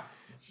 Yeah.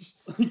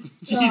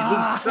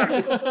 Jesus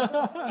Christ.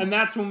 And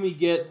that's when we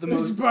get the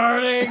most... It's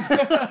burning!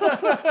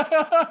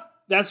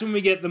 That's when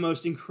we get the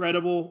most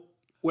incredible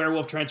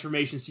werewolf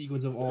transformation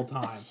sequence of all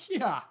time.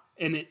 Yeah.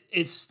 And it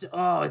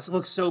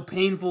looks so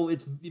painful.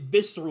 It's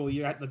visceral.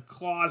 You got the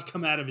claws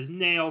come out of his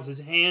nails. His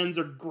hands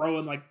are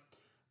growing like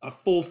a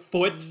full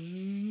foot.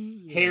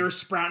 Hair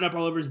sprouting up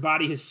all over his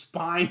body. His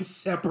spine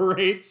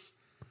separates.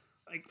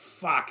 Like,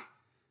 fuck.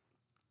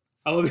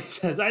 I love he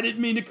says, "I didn't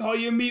mean to call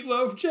you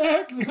Meatloaf,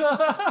 Jack."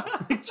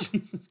 Like,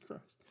 Jesus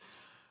Christ.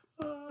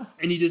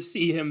 And you just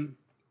see him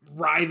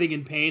writhing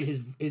in pain.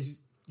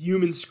 His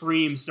human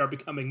screams start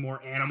becoming more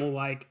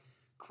animal-like.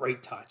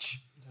 Great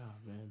touch. Oh,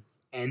 man.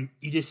 And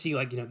you just see,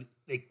 like,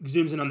 it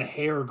zooms in on the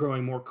hair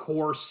growing more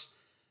coarse.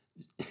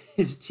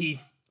 His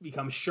teeth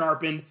become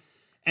sharpened.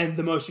 And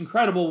the most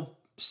incredible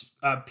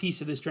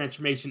piece of this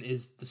transformation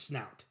is the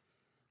snout.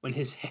 When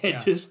his head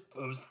just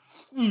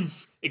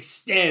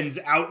extends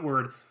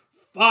outward.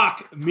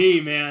 Fuck me,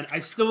 man. I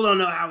still don't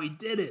know how he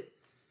did it.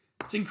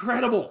 It's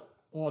incredible.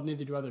 Well,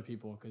 neither do other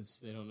people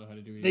because they don't know how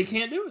to do it. They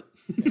can't do it.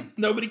 Yeah.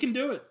 Nobody can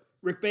do it.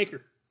 Rick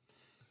Baker.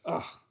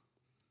 Ugh.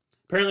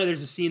 Apparently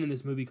there's a scene in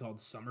this movie called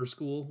Summer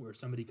School where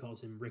somebody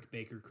calls him Rick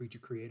Baker, Creature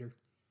Creator.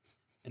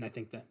 And I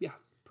think that,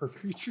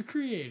 perfect. Creature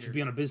Creator. Should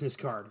be on a business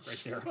card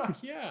right there.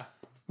 Fuck yeah.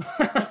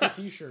 That's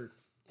a t-shirt.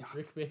 Yeah.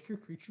 Rick Baker,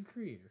 Creature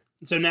Creator.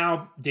 So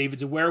now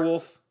David's a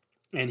werewolf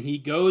and he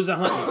goes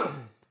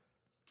a-hunting.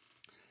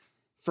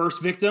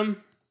 First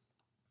victim,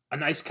 a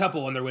nice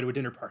couple on their way to a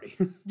dinner party.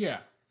 Yeah,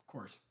 of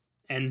course.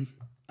 And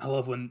I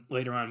love when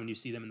later on when you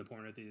see them in the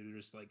porno theater, they're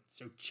just like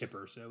so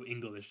chipper, so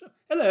English.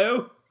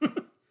 Hello.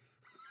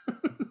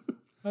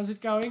 How's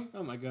it going?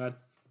 Oh my God.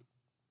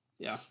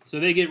 Yeah. So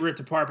they get ripped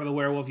apart by the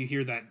werewolf. You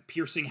hear that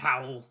piercing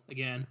howl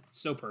again.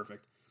 So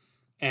perfect.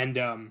 And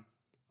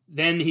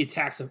then he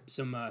attacks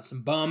some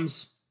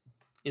bums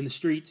in the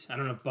streets. I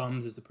don't know if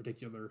bums is the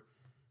particular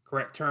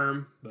correct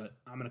term, but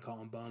I'm going to call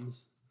them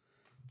bums.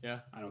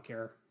 Yeah. I don't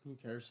care. Who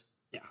cares?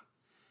 Yeah.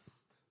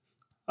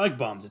 I like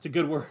bums. It's a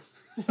good word.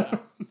 Yeah.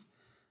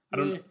 I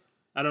don't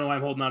know why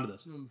I'm holding on to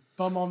this.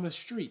 Bum on the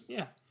street.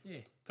 Yeah.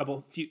 I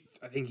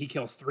think he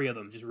kills 3 of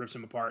them, just rips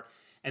them apart.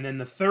 And then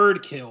the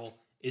third kill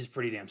is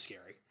pretty damn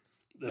scary.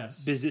 The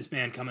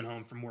businessman coming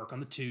home from work on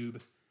the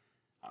tube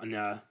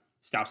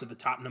stops at the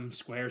Tottenham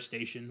Square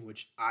station,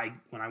 which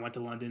when I went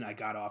to London, I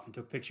got off and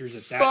took pictures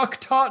at that.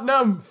 Fuck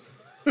Tottenham!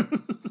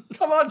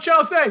 Come on,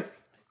 Chelsea!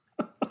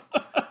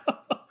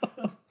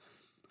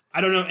 I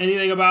don't know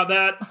anything about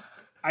that.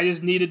 I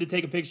just needed to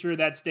take a picture of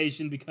that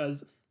station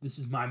because this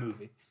is my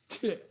movie.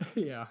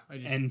 Yeah. I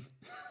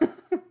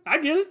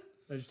get it.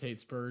 I just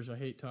hate Spurs. I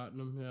hate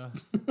Tottenham. Yeah.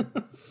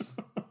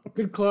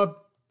 Good club.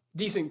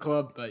 Decent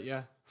club, but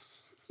yeah.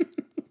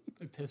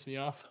 It pissed me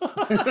off.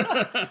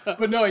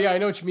 But no, yeah, I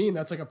know what you mean.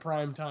 That's like a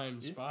prime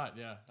time spot.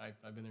 Yeah,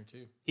 I've been there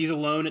too. He's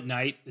alone at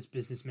night, this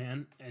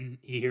businessman, and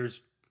he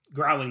hears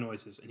growling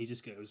noises, and he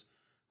just goes,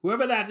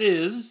 "Whoever that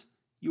is,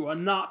 you are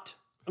not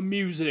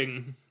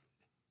amusing.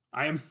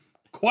 I am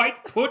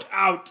quite put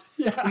out."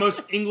 Yeah. The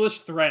most English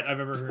threat I've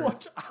ever heard.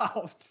 Put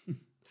out.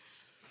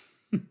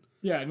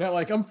 Yeah, not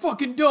like I'm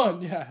fucking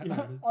done. Yeah.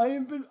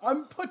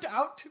 I'm put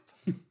out.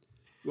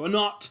 You are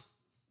not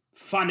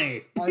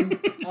funny. I'm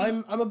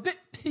a bit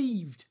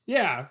peeved.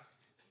 Yeah.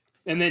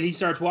 And then he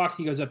starts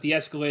walking, he goes up the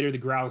escalator, the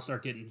growls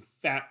start getting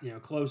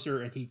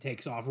closer, and he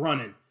takes off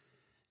running.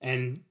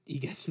 And he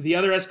gets to the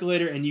other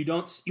escalator, and you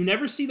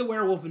never see the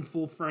werewolf in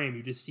full frame.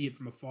 You just see it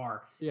from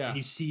afar. Yeah. And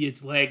you see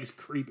its legs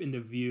creep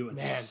into view, and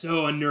it's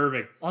so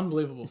unnerving.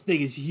 Unbelievable. This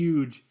thing is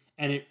huge,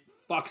 and it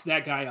fucks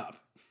that guy up.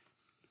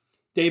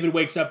 David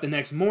wakes up the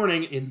next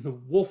morning in the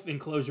wolf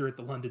enclosure at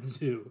the London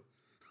Zoo.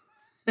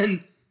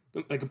 And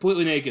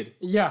completely naked.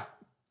 Yeah.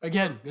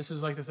 Again, this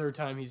is like the 3rd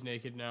time he's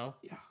naked now.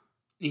 Yeah.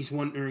 He's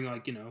wondering,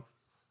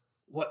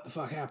 what the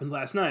fuck happened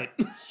last night?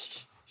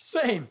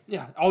 Same.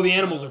 Yeah, all the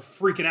animals are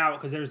freaking out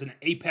because there's an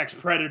apex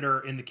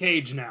predator in the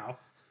cage now.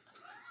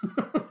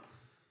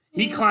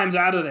 He climbs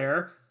out of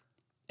there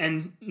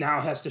and now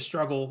has to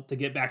struggle to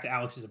get back to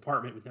Alex's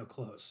apartment with no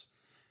clothes.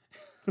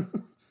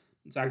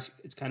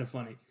 It's kind of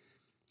funny.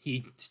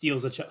 He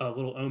steals a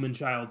little Omen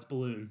child's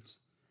balloons.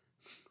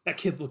 That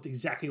kid looked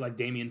exactly like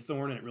Damien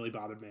Thorne, and it really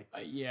bothered me.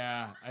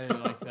 Yeah, I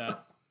didn't like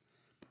that.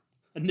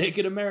 A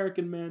naked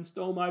American man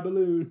stole my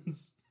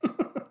balloons.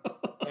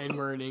 And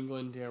we're in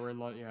England. Yeah, we're in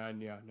London.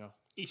 Yeah, no.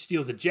 He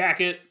steals a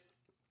jacket,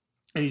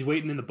 and he's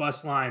waiting in the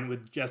bus line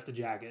with just a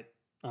jacket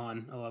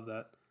on. I love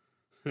that.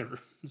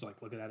 He's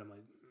like looking at him like,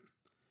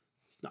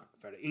 it's not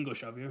very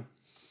English of you.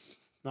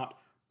 Not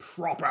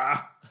proper.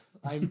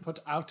 I'm put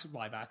out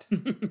by that.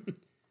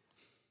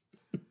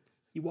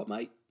 You what,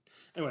 mate?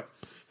 Anyway,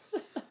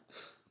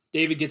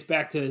 David gets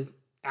back to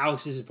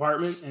Alex's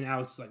apartment, and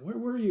Alex is like, where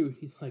were you?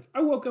 He's like,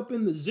 I woke up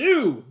in the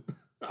zoo.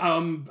 I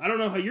don't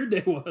know how your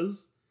day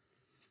was.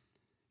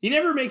 He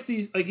never makes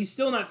these, like, he's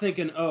still not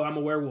thinking, oh, I'm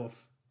a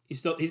werewolf. He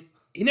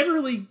never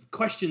really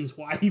questions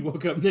why he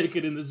woke up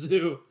naked in the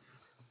zoo.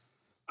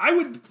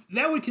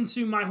 That would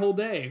consume my whole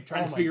day,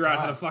 trying to figure out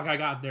how the fuck I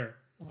got there.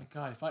 Oh my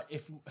God,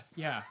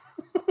 yeah.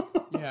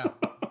 Yeah.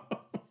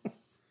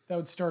 That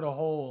would start a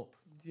whole,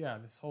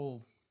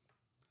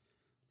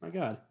 My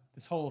God.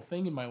 this whole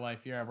thing in my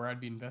life, where I'd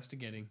be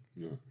investigating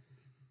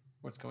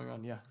what's going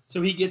on,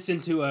 So he gets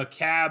into a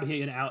cab,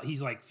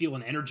 he's like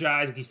feeling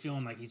energized, like he's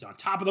feeling like he's on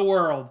top of the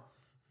world.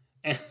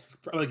 And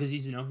probably because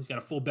he's got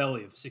a full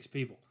belly of 6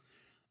 people.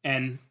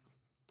 And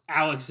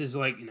Alex is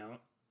like,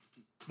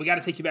 we got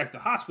to take you back to the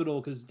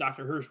hospital because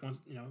Dr. Hirsch wants,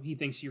 he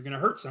thinks you're going to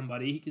hurt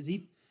somebody because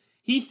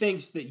he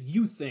thinks that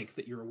you think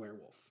that you're a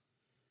werewolf.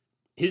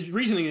 His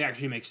reasoning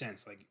actually makes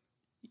sense. Like,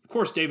 of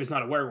course, David's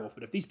not a werewolf,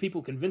 but if these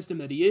people convinced him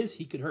that he is,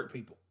 he could hurt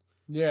people.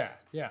 Yeah.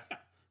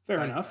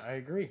 Fair enough. I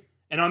agree.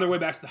 And on their way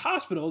back to the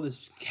hospital,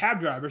 this cab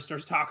driver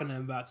starts talking to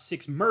him about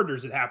 6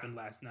 murders that happened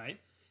last night.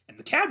 And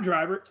the cab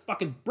driver, it's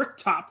fucking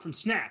Bricktop from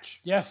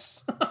Snatch.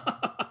 Yes.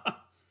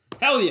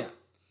 Hell yeah.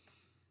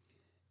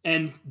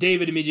 And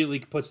David immediately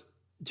puts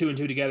 2 and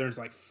 2 together and is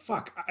like,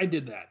 fuck, I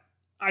did that.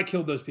 I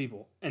killed those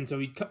people. And so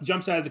he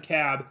jumps out of the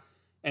cab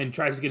and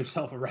tries to get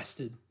himself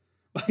arrested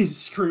by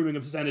screaming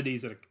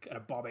obscenities at a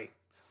bobby.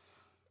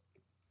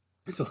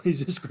 And so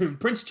he's just screaming,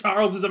 Prince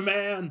Charles is a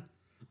man.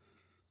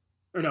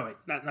 Or no, wait,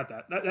 not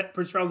that.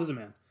 Prince Charles is a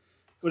man.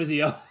 What does he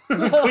yell?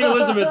 Queen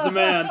Elizabeth's a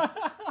man.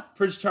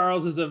 Prince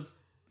Charles is a...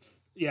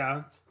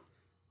 Yeah.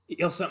 He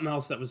yells something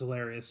else that was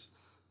hilarious.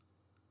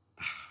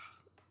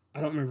 I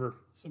don't remember.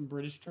 Some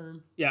British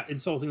term? Yeah,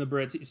 insulting the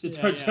Brits. He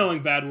starts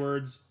yelling bad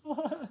words.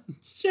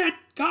 Shit,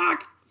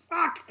 cock,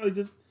 fuck. He's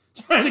just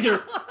trying to get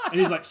her. And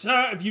he's like,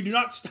 sir, if you do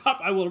not stop,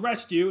 I will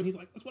arrest you. And he's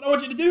like, that's what I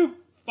want you to do.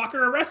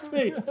 Fucker, arrest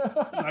me.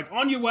 He's like,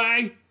 on your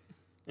way.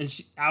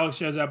 And Alex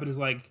shows up and is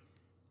like,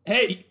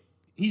 hey,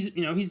 he's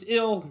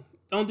ill.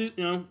 Don't do,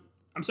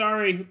 I'm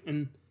sorry.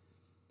 And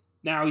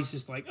now he's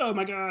just like, oh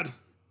my God.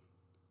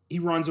 He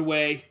runs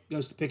away,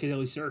 goes to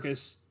Piccadilly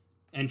Circus,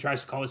 and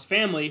tries to call his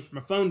family from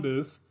a phone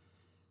booth.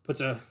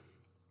 Puts a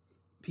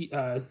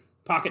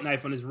pocket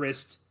knife on his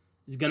wrist.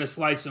 He's going to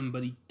slice him,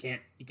 but he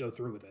can't go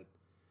through with it.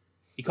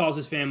 He calls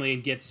his family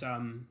and gets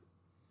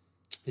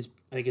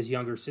his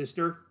younger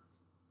sister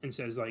and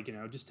says, like,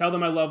 just tell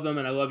them I love them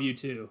and I love you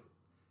too.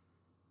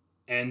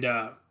 And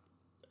the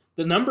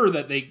number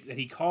that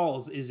he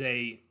calls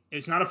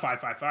it's not a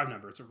 555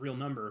 number. It's a real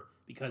number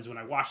because when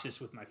I watched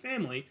this with my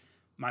family,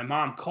 my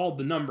mom called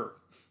the number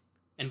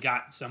and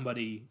got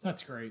somebody.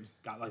 That's great.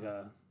 Got like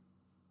I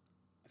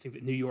think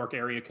the New York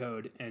area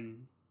code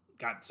and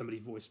got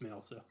somebody's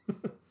voicemail. So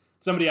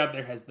somebody out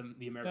there has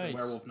the American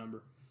Werewolf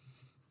number.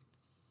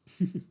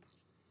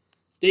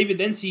 David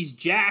then sees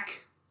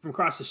Jack from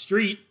across the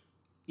street,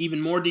 even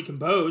more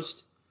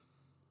decomposed,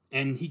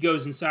 and he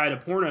goes inside a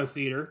porno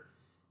theater,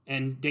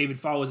 and David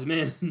follows him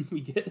in, and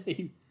we get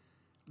a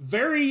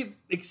very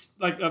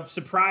a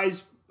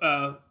surprise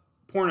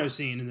porno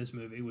scene in this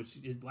movie, which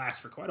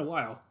lasts for quite a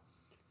while.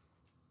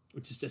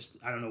 Which is just,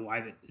 I don't know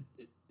why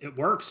it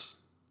works.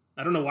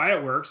 I don't know why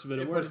it works, but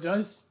it works. But it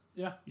does.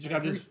 Yeah. You just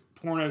got this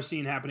porno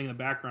scene happening in the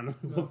background.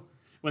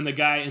 When the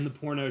guy in the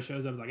porno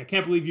shows up, he's like, I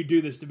can't believe you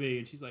do this to me.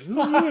 And she's like, who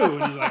are you?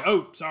 And he's like,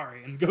 oh,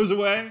 sorry. And goes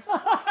away.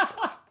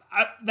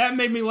 That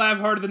made me laugh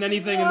harder than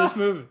anything in this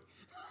movie.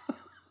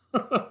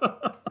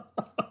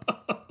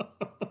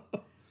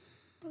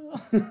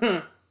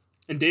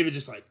 And David's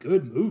just like,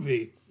 good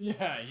movie.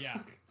 Yeah.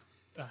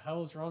 The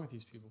hell is wrong with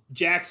these people?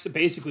 Jack's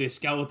basically a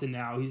skeleton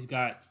now. He's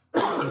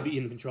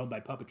being controlled by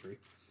puppetry.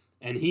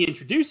 And he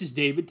introduces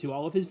David to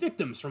all of his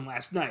victims from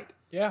last night.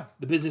 Yeah.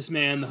 The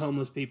businessman, the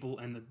homeless people,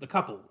 and the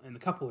couple. And the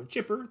couple are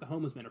chipper, the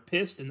homeless men are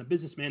pissed, and the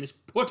businessman is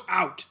put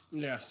out.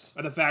 Yes.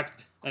 By the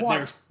fact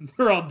that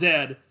they're all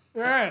dead.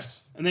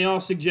 Yes. And they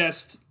all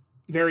suggest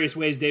various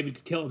ways David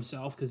could kill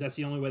himself, because that's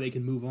the only way they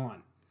can move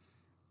on.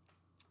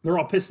 They're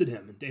all pissed at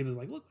him. And David's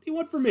like, look, what do you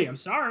want from me? I'm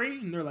sorry.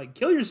 And they're like,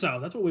 kill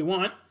yourself. That's what we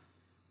want.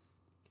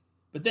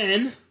 But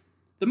then,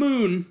 the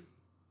moon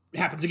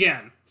happens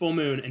again. Full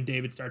moon, and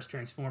David starts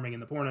transforming in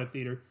the porno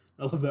theater.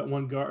 I love that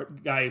one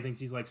guy who thinks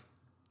he's like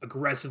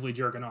aggressively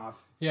jerking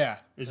off. Yeah.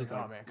 It's just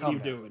like, man, what are you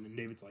doing? And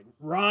David's like,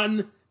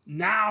 run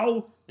now!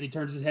 And he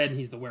turns his head, and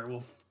he's the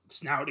werewolf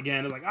snout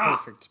again. And like,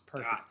 Perfect.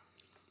 God.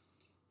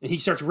 And he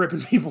starts ripping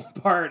people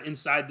apart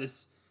inside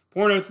this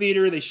porno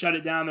theater. They shut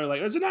it down. They're like,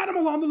 there's an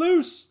animal on the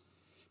loose.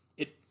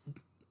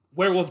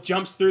 Werewolf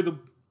jumps through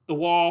the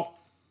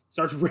wall,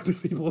 starts ripping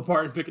people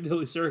apart in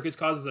Piccadilly Circus,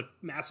 causes a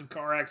massive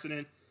car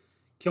accident,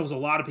 kills a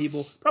lot of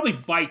people, probably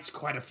bites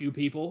quite a few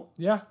people.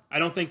 Yeah. I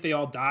don't think they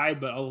all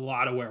died, but a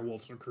lot of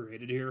werewolves were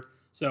created here.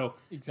 So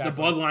Exactly.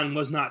 the bloodline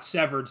was not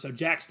severed, so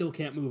Jack still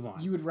can't move on.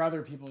 You would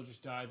rather people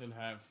just die than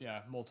have,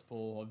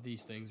 multiple of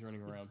these things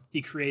running around.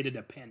 He created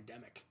a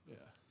pandemic.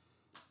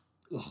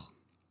 Yeah. Ugh.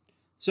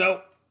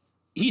 So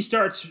he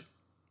starts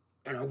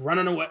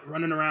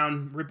running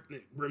around,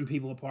 ripping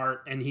people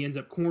apart, and he ends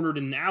up cornered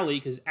in an alley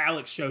because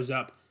Alex shows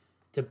up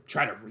to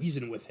try to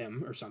reason with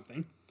him or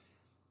something.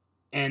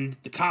 And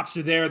the cops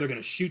are there. They're going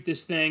to shoot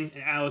this thing,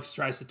 and Alex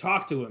tries to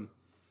talk to him.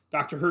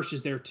 Dr. Hirsch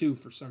is there, too,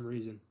 for some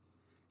reason.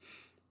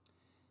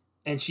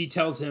 And she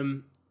tells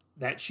him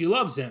that she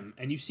loves him.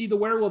 And you see the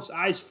werewolf's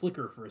eyes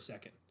flicker for a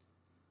second.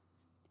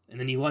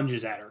 And then he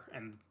lunges at her,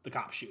 and the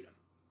cops shoot him.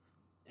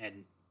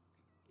 And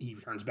he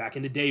turns back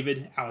into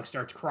David. Alex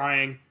starts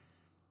crying.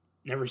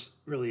 Never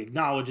really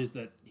acknowledges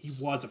that he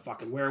was a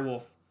fucking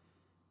werewolf.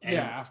 And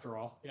after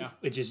all. Yeah.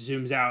 it just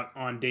zooms out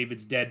on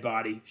David's dead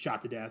body,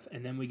 shot to death.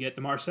 And then we get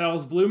the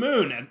Marcel's Blue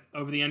Moon and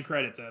over the end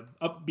credits, a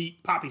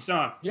upbeat, poppy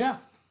song. Yeah.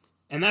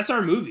 And that's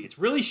our movie. It's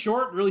really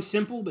short, really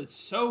simple, but it's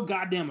so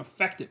goddamn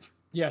effective.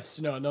 Yes,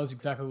 no, it knows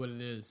exactly what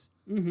it is.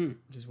 Mm-hmm.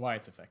 Which is why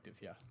it's effective,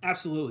 yeah.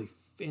 Absolutely.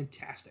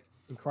 Fantastic.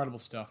 Incredible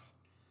stuff.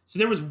 So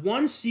there was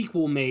one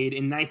sequel made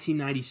in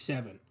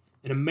 1997,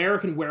 An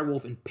American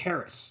Werewolf in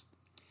Paris.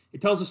 It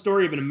tells the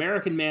story of an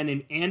American man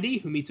named Andy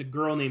who meets a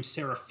girl named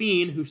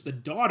Seraphine, who's the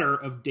daughter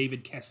of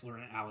David Kessler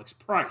and Alex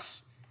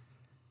Price.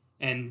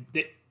 And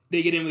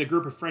they get in with a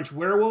group of French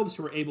werewolves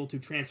who are able to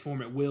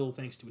transform at will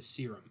thanks to a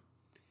serum.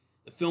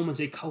 The film is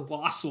a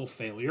colossal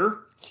failure.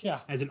 Yeah.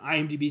 Has an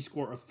IMDb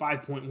score of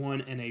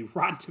 5.1 and a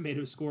Rotten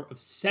Tomatoes score of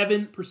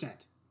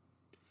 7%.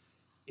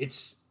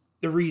 It's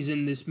the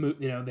reason this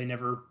movie, they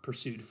never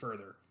pursued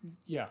further.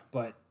 Yeah.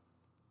 But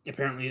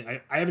apparently,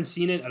 I haven't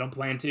seen it. I don't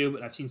plan to,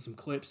 but I've seen some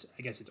clips.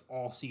 I guess it's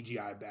all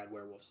CGI bad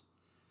werewolves.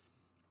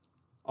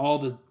 All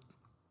the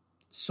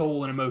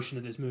soul and emotion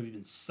of this movie have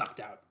been sucked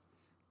out.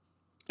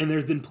 And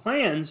there's been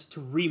plans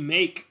to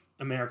remake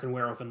American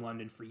Werewolf in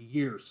London for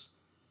years,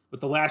 with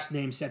the last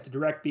name set to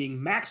direct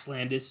being Max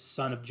Landis,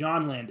 son of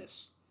John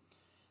Landis.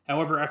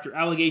 However, after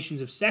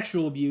allegations of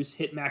sexual abuse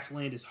hit Max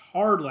Landis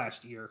hard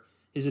last year,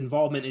 his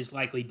involvement is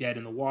likely dead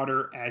in the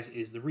water, as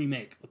is the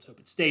remake. Let's hope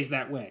it stays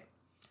that way.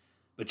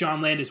 But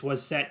John Landis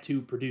was set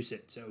to produce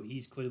it, so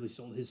he's clearly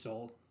sold his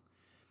soul.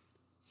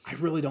 I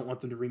really don't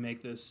want them to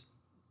remake this.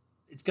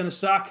 It's going to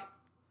suck,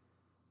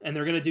 and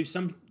they're going to do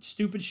some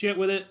stupid shit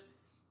with it.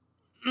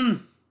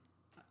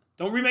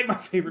 Don't remake my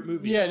favorite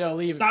movies. Yeah, no,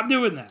 leave it. Stop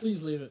doing that.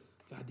 Please leave it.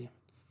 God damn it.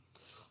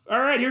 All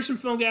right, here's some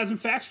Filmgasm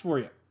facts for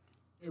you.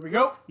 Here we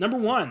go. Number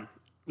 1,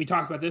 we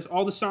talked about this.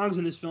 All the songs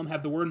in this film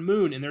have the word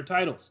moon in their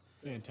titles.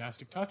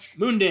 Fantastic touch.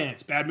 Moon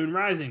Dance, Bad Moon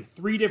Rising,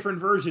 3 different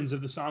versions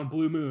of the song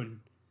Blue Moon.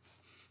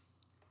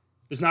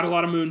 There's not a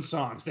lot of Moon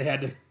songs. They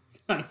had to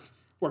kind of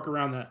work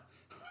around that.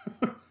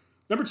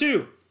 Number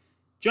 2,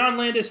 John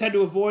Landis had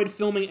to avoid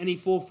filming any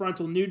full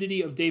frontal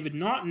nudity of David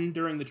Naughton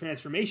during the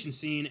transformation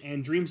scene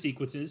and dream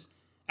sequences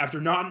after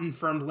Naughton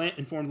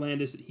informed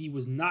Landis that he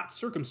was not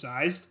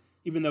circumcised,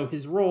 even though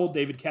his role,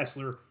 David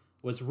Kessler,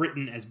 was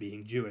written as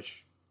being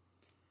Jewish.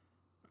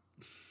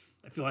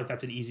 I feel like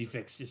that's an easy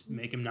fix, just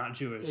make him not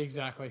Jewish.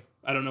 Exactly.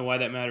 I don't know why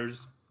that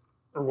matters,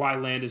 or why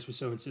Landis was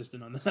so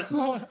insistent on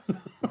that.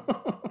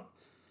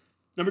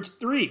 Number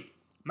 3,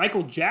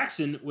 Michael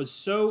Jackson was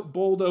so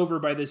bowled over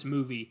by this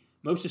movie,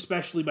 most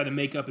especially by the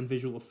makeup and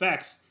visual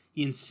effects,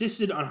 he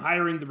insisted on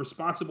hiring the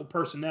responsible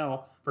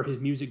personnel for his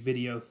music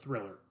video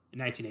Thriller in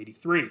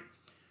 1983.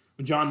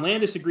 When John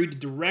Landis agreed to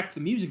direct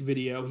the music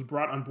video, he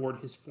brought on board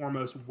his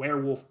foremost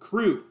werewolf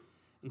crew,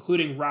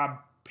 including Rob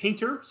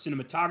Painter,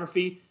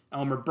 cinematography,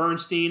 Elmer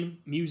Bernstein,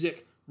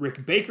 music,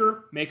 Rick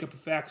Baker, makeup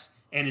effects,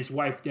 and his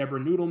wife Deborah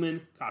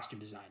Noodleman, costume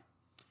design.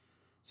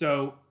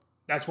 So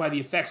that's why the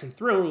effects in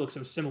Thriller look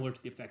so similar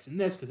to the effects in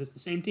this, because it's the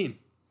same team.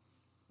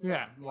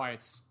 Yeah, why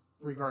it's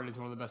regarded as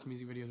one of the best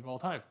music videos of all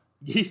time.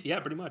 Yeah,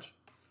 pretty much.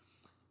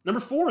 Number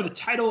 4, the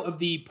title of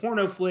the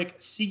porno flick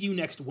See You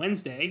Next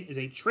Wednesday is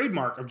a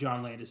trademark of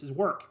John Landis'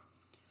 work.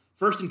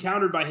 First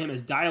encountered by him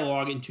as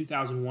dialogue in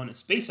 2001 A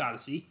Space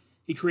Odyssey,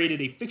 he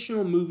created a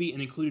fictional movie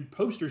and included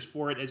posters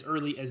for it as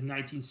early as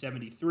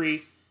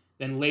 1973,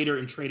 then later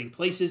in Trading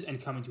Places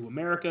and Coming to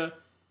America,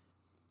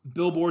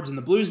 billboards in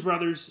the Blues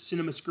Brothers,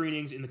 cinema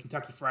screenings in the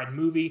Kentucky Fried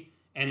Movie,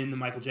 and in the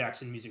Michael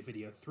Jackson music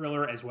video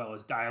Thriller, as well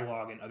as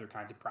dialogue and other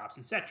kinds of props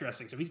and set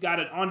dressing. So he's got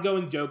an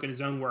ongoing joke in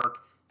his own work.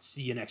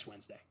 See you next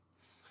Wednesday.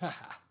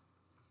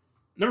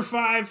 Number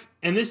 5,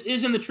 and this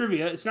is in the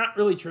trivia. It's not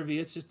really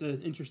trivia. It's just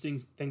an interesting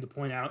thing to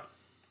point out.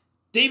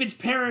 David's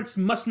parents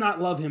must not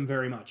love him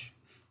very much.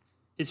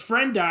 His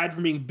friend died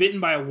from being bitten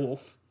by a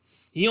wolf.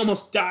 He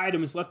almost died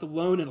and was left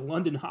alone in a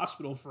London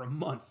hospital for a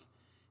month.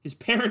 His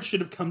parents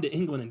should have come to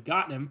England and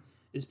gotten him,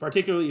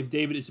 particularly if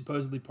David is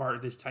supposedly part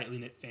of this tightly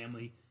knit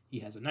family he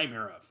has a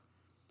nightmare of.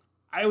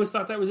 I always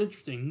thought that was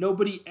interesting.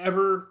 Nobody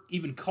ever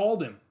even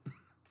called him.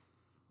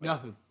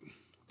 Nothing.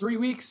 3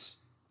 weeks.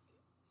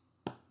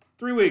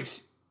 3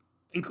 weeks,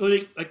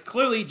 including,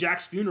 clearly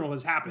Jack's funeral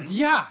has happened.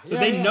 Yeah. So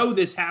they know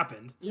this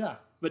happened. Yeah.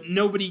 but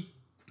nobody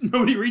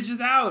reaches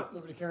out.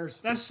 Nobody cares.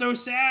 That's so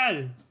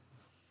sad.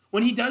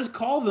 When he does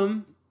call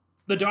them,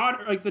 the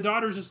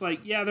daughter's just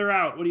like, yeah, they're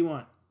out. What do you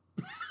want?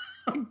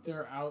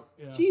 They're out.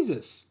 Yeah.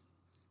 Jesus.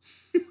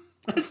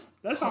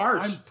 That's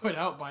harsh. I'm put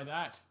out by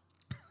that.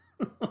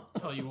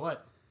 Tell you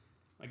what.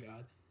 My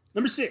God.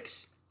 Number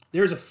 6.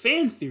 There's a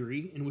fan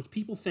theory in which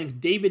people think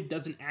David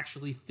doesn't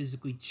actually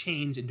physically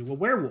change into a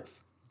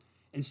werewolf.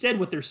 Instead,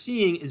 what they're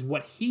seeing is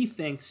what he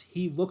thinks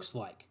he looks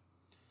like.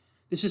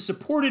 This is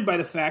supported by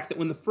the fact that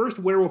when the first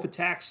werewolf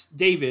attacks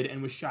David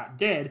and was shot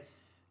dead,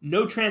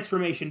 no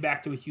transformation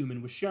back to a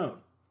human was shown.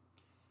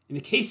 In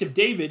the case of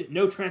David,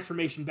 no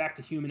transformation back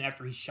to human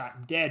after he's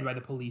shot dead by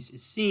the police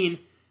is seen,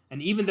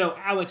 and even though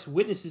Alex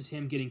witnesses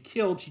him getting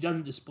killed, she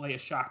doesn't display a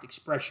shocked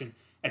expression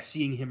at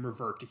seeing him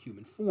revert to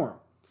human form.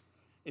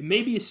 It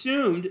may be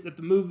assumed that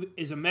the move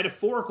is a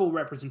metaphorical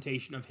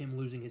representation of him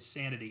losing his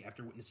sanity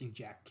after witnessing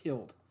Jack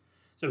killed.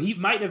 So he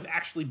might have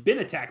actually been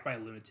attacked by a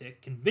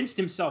lunatic, convinced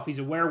himself he's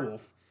a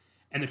werewolf,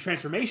 and the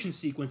transformation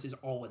sequence is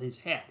all in his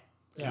head.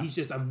 Yeah. And he's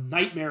just a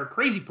nightmare,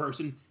 crazy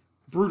person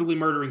brutally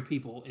murdering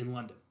people in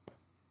London.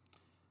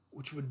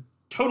 Which would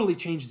totally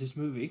change this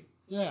movie.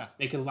 Yeah.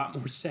 Make it a lot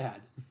more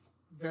sad.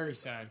 Very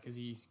sad, because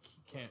he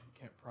can't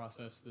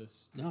process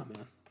this. No,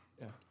 man.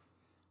 Yeah.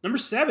 Number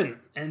 7,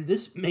 and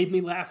this made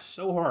me laugh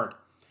so hard.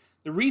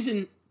 The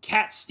reason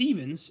Cat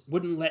Stevens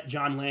wouldn't let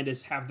John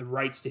Landis have the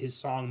rights to his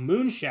song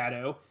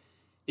Moonshadow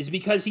is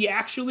because he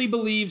actually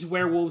believes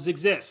werewolves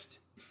exist.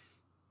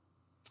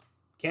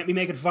 Can't be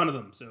making fun of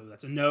them, so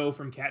that's a no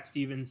from Cat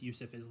Stevens.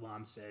 Yusuf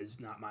Islam says,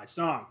 not my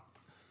song.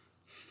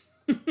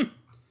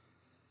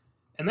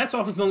 And that's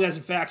all for Film Guys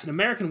and Facts. An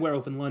American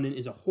Werewolf in London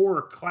is a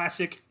horror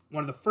classic.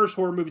 One of the first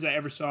horror movies I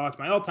ever saw. It's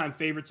my all-time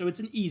favorite, so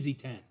it's an easy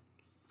 10.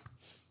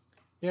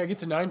 Yeah, it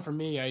gets a 9 from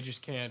me. I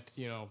just can't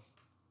go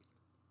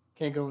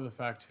over the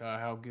fact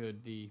how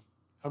good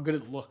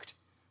it looked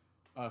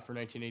for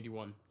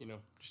 1981.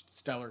 Just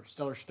stellar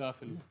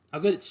stuff, and how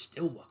good it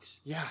still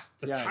looks. Yeah,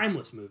 it's a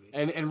timeless movie.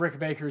 And Rick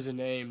Baker's a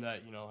name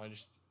that I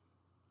just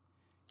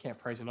can't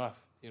praise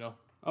enough.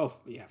 Oh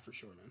yeah, for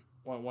sure, man.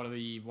 One of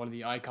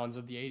the icons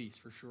of the 80s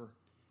for sure.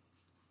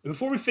 And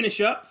before we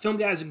finish up, Film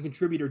Guys and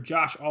contributor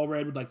Josh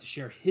Allred would like to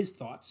share his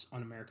thoughts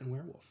on American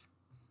Werewolf.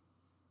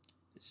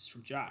 This is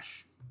from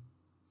Josh.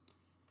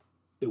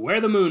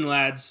 Beware the moon,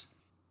 lads.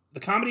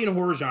 The comedy and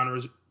horror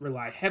genres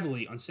rely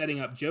heavily on setting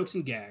up jokes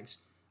and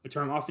gags, a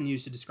term often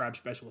used to describe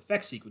special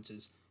effects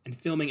sequences, and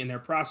filming in their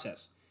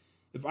process.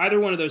 If either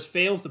one of those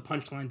fails, the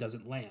punchline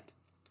doesn't land.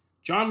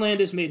 John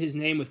Landis made his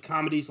name with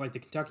comedies like the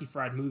Kentucky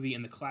Fried Movie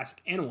and the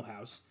classic Animal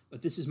House,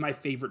 but this is my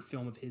favorite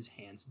film of his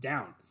hands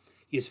down.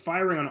 He is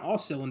firing on all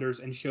cylinders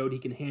and showed he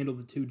can handle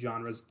the two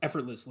genres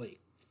effortlessly.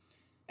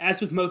 As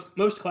with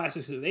most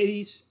classics of the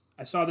 80s,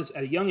 I saw this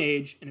at a young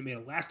age, and it made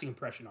a lasting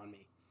impression on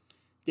me.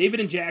 David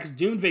and Jack's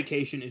doomed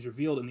vacation is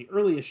revealed in the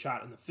earliest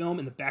shot in the film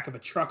in the back of a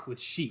truck with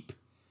sheep.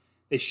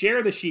 They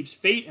share the sheep's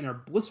fate and are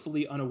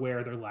blissfully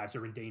unaware their lives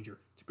are in danger.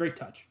 It's a great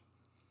touch.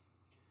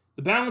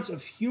 The balance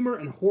of humor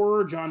and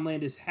horror John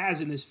Landis has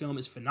in this film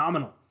is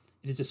phenomenal.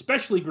 It is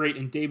especially great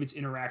in David's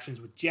interactions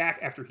with Jack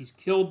after he's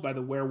killed by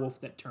the werewolf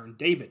that turned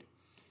David.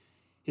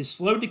 His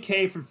slow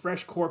decay from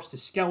fresh corpse to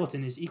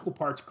skeleton is equal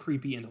parts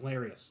creepy and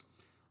hilarious.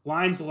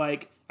 Lines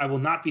like, "I will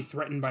not be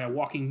threatened by a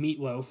walking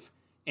meatloaf,"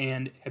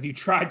 and "Have you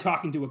tried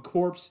talking to a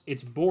corpse?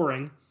 It's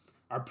boring,"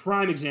 are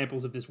prime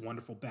examples of this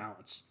wonderful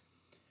balance.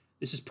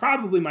 This is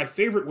probably my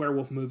favorite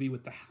werewolf movie,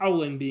 with The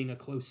Howling being a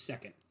close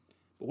second.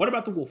 But what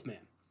about The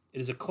Wolfman?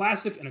 It is a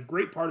classic and a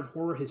great part of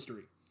horror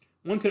history.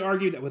 One could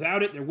argue that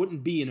without it, there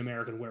wouldn't be an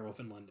American Werewolf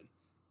in London.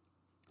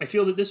 I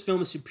feel that this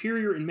film is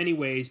superior in many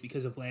ways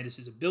because of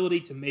Landis' ability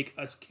to make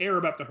us care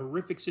about the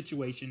horrific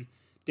situation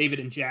David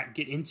and Jack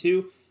get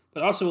into,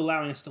 but also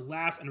allowing us to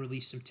laugh and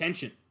release some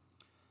tension.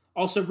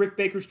 Also, Rick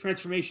Baker's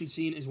transformation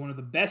scene is one of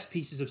the best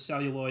pieces of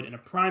celluloid and a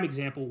prime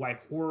example why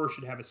horror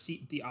should have a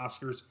seat at the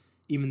Oscars,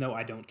 even though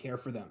I don't care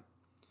for them.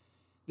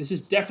 This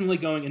is definitely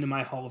going into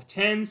my Hall of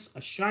Tens,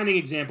 a shining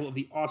example of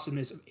the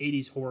awesomeness of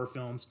 80s horror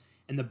films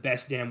and the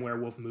best damn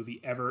werewolf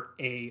movie ever,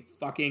 a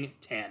fucking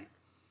 10.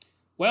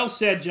 Well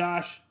said,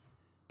 Josh.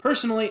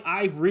 Personally,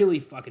 I really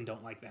fucking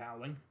don't like The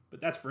Howling,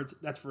 but that's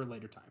for a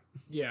later time.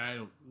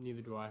 Yeah,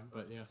 neither do I,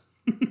 but yeah.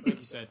 Like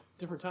you said,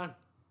 different time.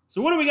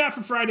 So what do we got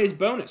for Friday's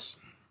bonus?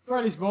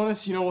 Friday's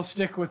bonus, we'll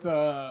stick with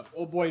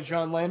old boy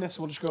John Landis.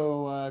 We'll just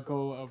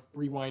go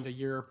rewind a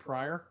year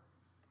prior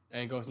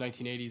and go with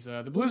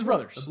 1980s. The Blues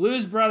Brothers. The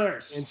Blues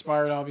Brothers.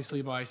 Inspired,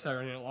 obviously, by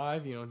Saturday Night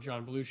Live.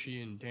 John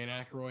Belushi and Dan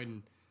Aykroyd,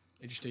 and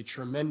just a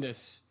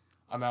tremendous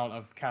amount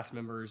of cast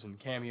members and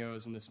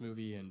cameos in this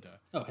movie. And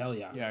oh, hell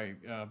yeah.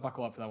 Yeah,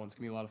 buckle up for that one. It's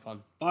going to be a lot of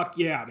fun. Fuck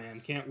yeah, man.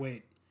 Can't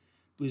wait.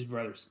 Blues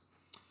Brothers.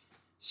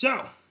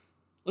 So,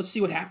 let's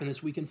see what happened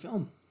this week in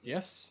film.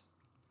 Yes.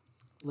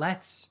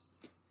 Let's.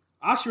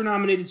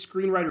 Oscar-nominated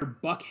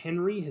screenwriter Buck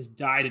Henry has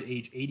died at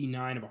age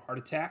 89 of a heart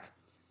attack.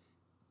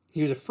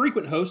 He was a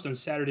frequent host on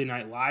Saturday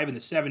Night Live in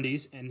the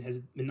 70s and has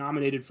been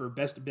nominated for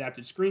Best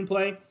Adapted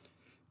Screenplay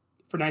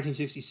for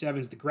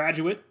 1967's The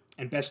Graduate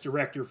and Best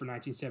Director for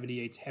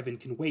 1978's Heaven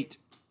Can Wait.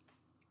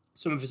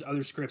 Some of his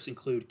other scripts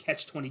include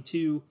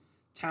Catch-22,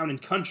 Town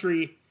and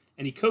Country,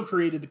 and he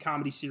co-created the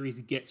comedy series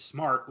Get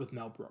Smart with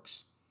Mel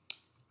Brooks.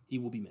 He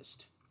will be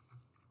missed.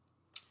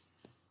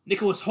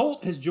 Nicholas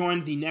Hoult has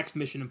joined the next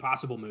Mission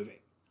Impossible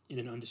movie in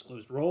an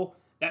undisclosed role.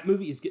 That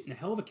movie is getting a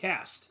hell of a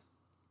cast,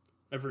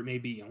 whatever it may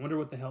be. I wonder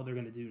what the hell they're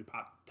going to do to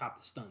top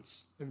the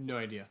stunts. I have no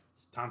idea.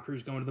 Is Tom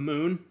Cruise going to the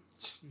moon?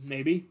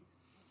 Maybe.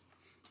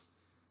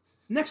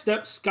 Next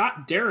up,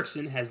 Scott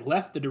Derrickson has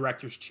left the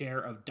director's chair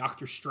of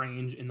Doctor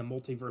Strange in the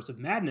Multiverse of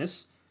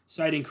Madness,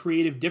 citing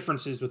creative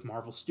differences with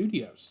Marvel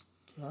Studios.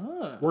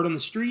 Word on the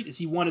street is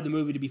he wanted the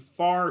movie to be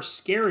far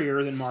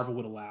scarier than Marvel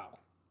would allow.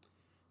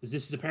 Because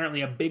this is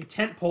apparently a big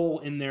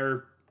tentpole in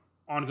their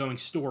ongoing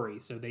story,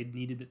 so they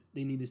need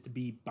this to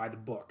be by the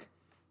book.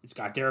 And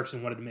Scott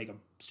Derrickson wanted to make a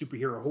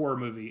superhero horror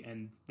movie,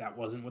 and that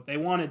wasn't what they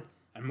wanted,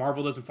 and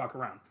Marvel doesn't fuck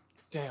around.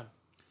 Damn.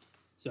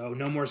 So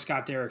no more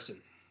Scott Derrickson.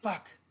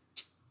 Fuck.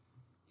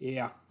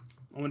 Yeah.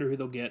 I wonder who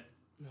they'll get.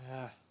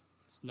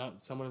 It's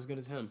not someone as good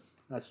as him.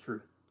 That's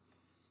true.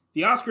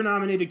 The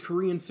Oscar-nominated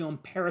Korean film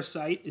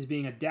Parasite is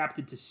being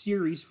adapted to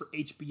series for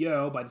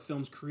HBO by the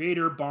film's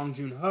creator, Bong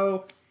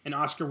Joon-ho, and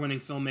Oscar-winning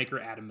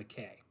filmmaker Adam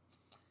McKay.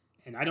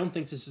 And I don't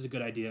think this is a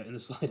good idea in the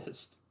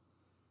slightest.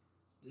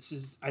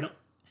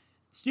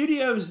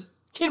 Studios...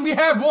 Can we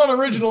have one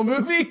original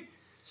movie?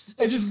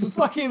 And just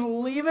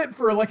fucking leave it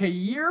for like a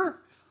year?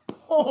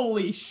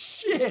 Holy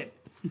shit.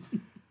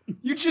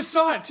 You just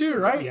saw it too,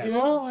 right? Yes. You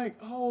know, like,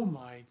 oh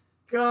my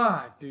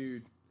god,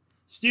 dude.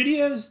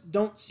 Studios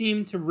don't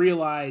seem to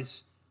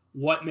realize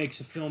what makes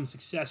a film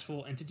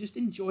successful and to just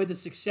enjoy the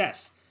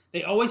success.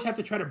 They always have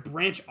to try to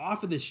branch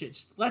off of this shit.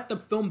 Just let the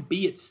film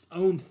be its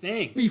own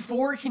thing.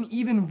 Before it can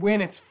even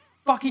win its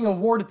fucking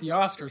award at the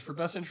Oscars for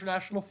Best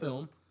International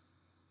Film,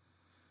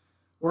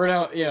 we're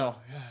now, you're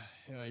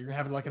gonna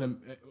have like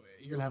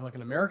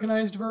an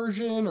Americanized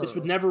version. Or This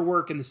would never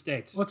work in the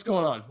States. What's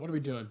going on? What are we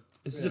doing?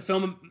 This is a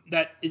film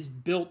that is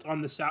built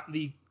on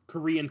the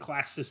Korean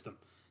class system.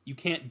 You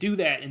can't do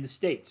that in the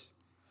States.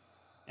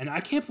 And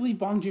I can't believe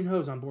Bong Joon-ho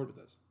is on board with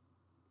this.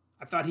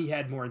 I thought he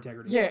had more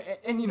integrity. Yeah,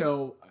 and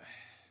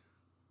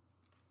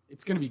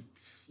it's going to be,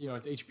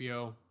 it's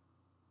HBO.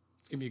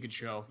 It's going to be a good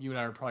show. You and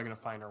I are probably going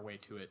to find our way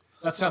to it.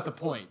 That's not the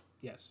point.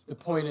 Yes. The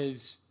point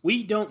is...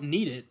 We don't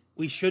need it.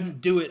 We shouldn't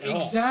do it at all.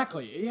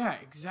 Exactly. Yeah,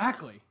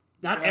 exactly.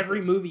 Not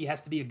every movie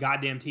has to be a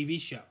goddamn TV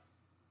show.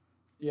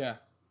 Yeah.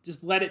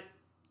 Just let it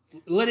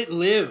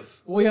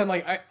live. Well, yeah,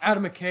 like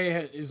Adam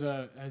McKay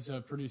has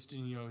produced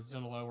and he's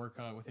done a lot of work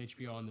with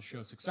HBO on the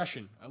show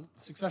Succession.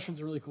 Succession's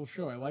a really cool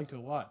show. I liked it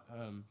a lot.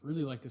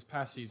 Really liked this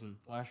past season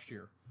last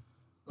year,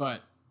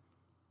 but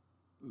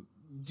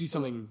do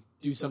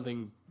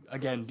something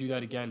again. Do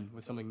that again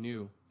with something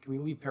new. Can we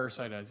leave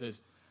Parasite as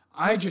is?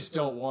 I just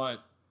don't want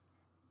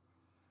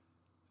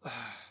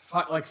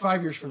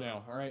 5 years from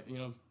now. All right,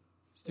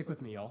 stick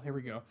with me, y'all. Here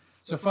we go.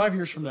 So 5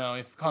 years from now,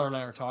 if Connor and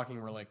I are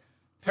talking, we're like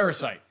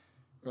Parasite.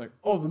 We're like,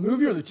 oh, the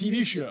movie or the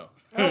TV show?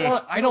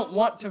 I don't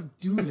want to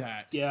do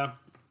that. Yeah.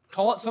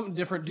 Call it something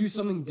different. Do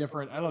something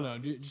different. I don't know.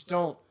 Just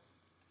don't.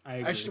 I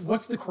agree.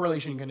 What's the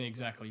correlation going to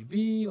exactly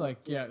be?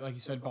 Like you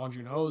said, Bong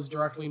Joon-ho is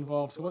directly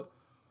involved. So what?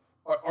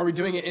 Are we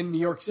doing it in New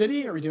York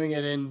City? Are we doing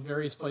it in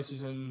various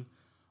places in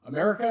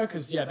America?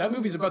 Because that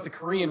movie's about the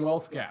Korean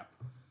wealth gap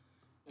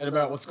and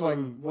about what's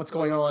going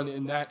on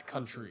in that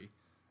country,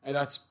 and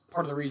that's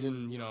part of the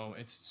reason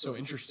it's so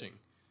interesting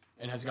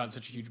and has gotten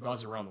such a huge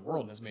buzz around the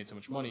world and has made so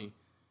much money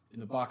in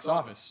the box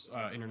office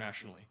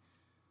internationally.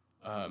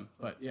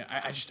 But yeah,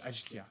 I just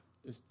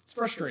it's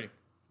frustrating.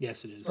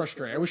 Yes, it is. It's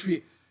frustrating. I wish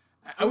we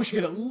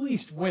could at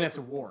least win its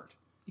award.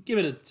 You give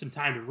it some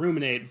time to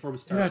ruminate before we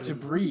start. Yeah, to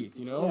breathe.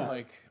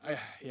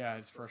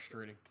 It's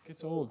frustrating. It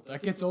gets old.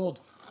 That gets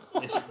old.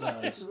 Yes, it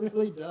does. It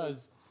really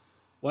does.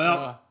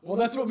 Well,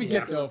 that's what we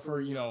get though.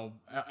 For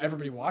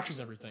everybody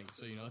watches everything,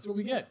 so that's what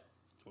we get.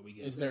 That's what we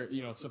get. Is there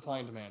supply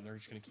and demand? They're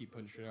just gonna keep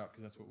putting shit out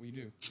because that's what we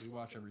do. We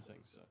watch everything.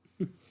 So.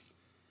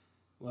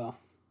 Well,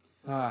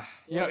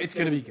 it's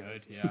gonna be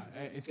good. Yeah,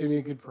 it's gonna be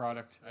a good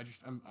product.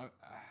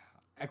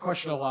 I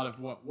question a lot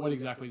of what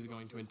exactly is it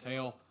going to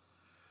entail.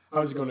 How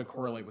is it going to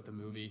correlate with the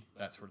movie?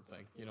 That sort of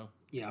thing.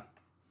 Yeah.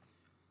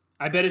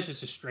 I bet it's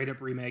just a straight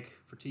up remake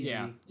for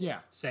TV. Yeah.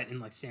 Set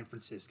in like San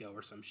Francisco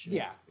or some shit.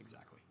 Yeah,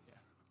 exactly.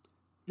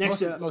 Yeah.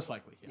 Most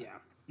likely. Yeah.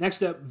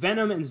 Next up,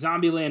 Venom and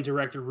Zombieland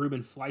director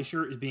Ruben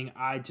Fleischer is being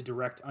eyed to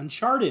direct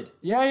Uncharted.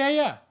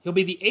 Yeah. He'll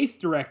be the 8th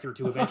director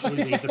to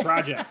eventually leave the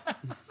project.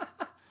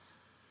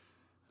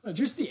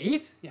 Just the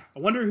 8th? Yeah. I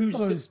wonder who's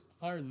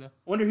higher than that.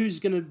 I wonder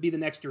who's going to be the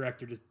next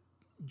director to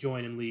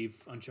join and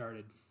leave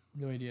Uncharted.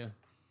 No idea.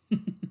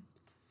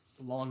 It's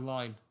a long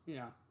line.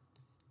 Yeah.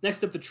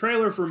 Next up, the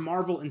trailer for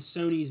Marvel and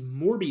Sony's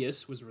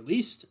Morbius was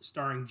released,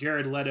 starring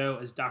Jared Leto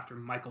as Dr.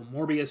 Michael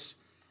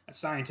Morbius, a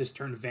scientist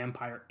turned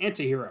vampire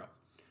antihero.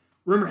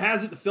 Rumor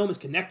has it the film is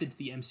connected to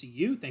the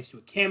MCU thanks to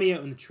a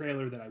cameo in the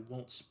trailer that I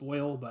won't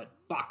spoil, but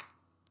fuck.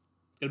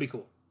 It's going to be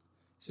cool.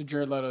 So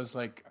Jared Leto's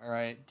like, all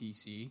right,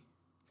 DC,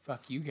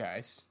 fuck you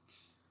guys.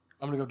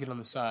 I'm going to go get on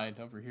the side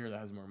over here that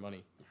has more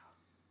money.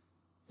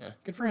 Yeah,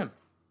 good for him.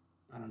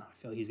 I don't know. I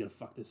feel like he's gonna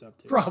fuck this up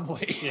too.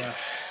 Probably. Yeah.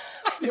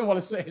 I didn't want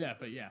to say that,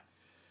 but yeah.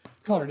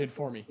 Connor did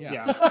for me.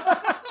 Yeah.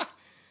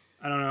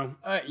 I don't know.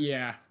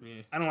 Yeah.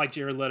 I don't like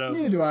Jared Leto.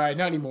 Neither do I.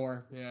 Not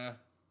anymore. Yeah.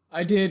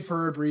 I did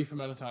for a brief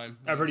amount of time.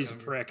 I've heard he's a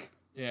prick.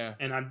 Yeah.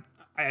 And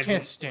I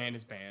can't stand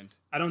his band.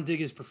 I don't dig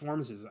his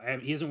performances.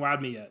 He hasn't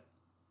wowed me yet.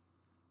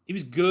 He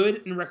was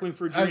good in Requiem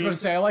for a Dream. I was going to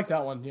say, I like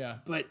that one, yeah.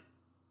 But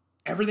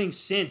everything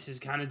since has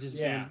kind of just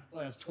been...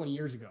 Well, that's 20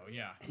 years ago,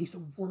 yeah. And he's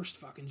the worst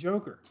fucking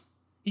Joker.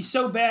 He's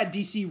so bad,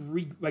 DC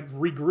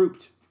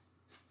regrouped.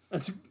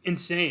 That's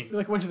insane.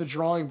 They went to the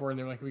drawing board and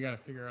they're like, we got to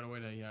figure out a way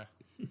to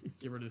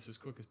get rid of this as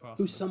quick as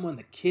possible. Who's someone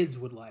the kids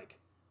would like?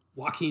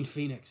 Joaquin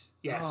Phoenix.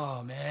 Yes.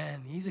 Oh,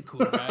 man. He's a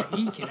cool guy.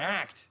 He can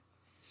act.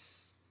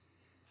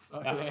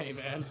 Okay,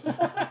 man.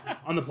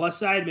 On the plus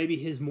side, maybe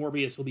his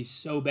Morbius will be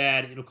so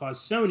bad it'll cause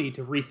Sony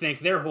to rethink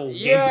their whole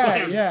game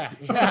plan.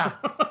 Yeah.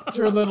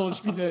 Jared Leto will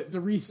just be the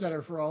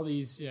resetter for all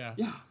these, Yeah.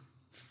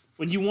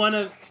 When you want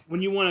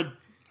a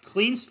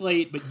clean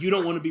slate, but you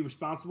don't want to be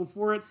responsible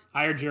for it,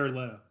 hire Jared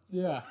Leto.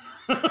 Yeah.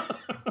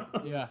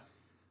 Yeah.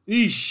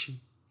 Eesh.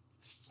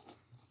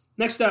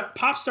 Next up,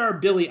 pop star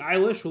Billie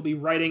Eilish will be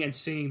writing and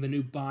singing the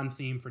new Bond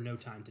theme for No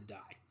Time to Die.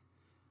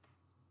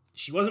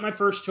 She wasn't my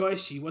first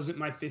choice. She wasn't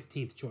my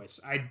 15th choice.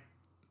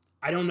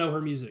 I don't know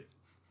her music.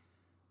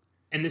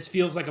 And this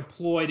feels like a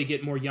ploy to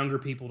get more younger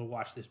people to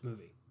watch this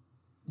movie.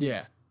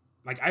 Yeah.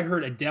 Like, I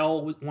heard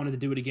Adele wanted to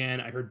do it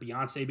again. I heard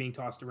Beyonce being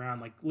tossed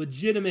around. Like,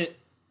 legitimate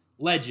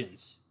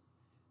legends.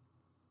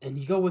 And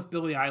you go with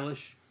Billie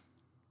Eilish.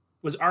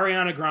 Was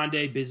Ariana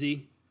Grande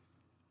busy?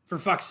 For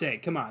fuck's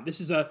sake, come on.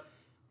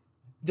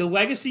 The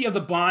legacy of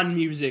the Bond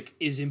music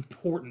is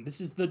important. This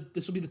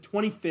will be the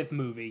 25th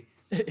movie.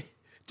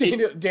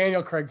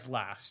 Daniel Craig's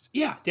last.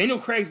 Yeah, Daniel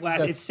Craig's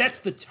last. It sets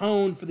the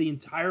tone for the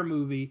entire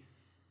movie.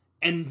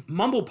 And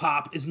Mumble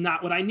Pop is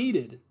not what I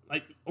needed,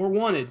 or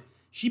wanted.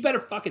 She better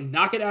fucking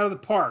knock it out of the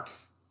park.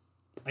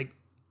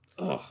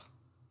 Ugh.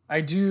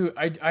 I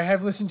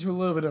have listened to a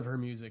little bit of her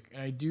music,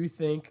 and I do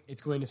think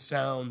it's going to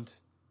sound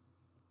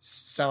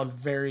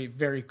very,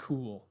 very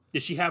cool.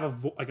 Does she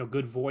have a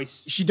good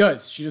voice? She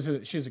does. She has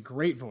a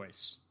great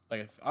voice.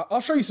 I'll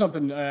show you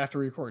something after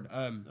we record.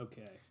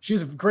 Okay. She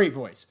has a great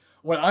voice.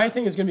 What I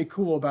think is going to be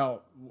cool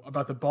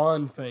about the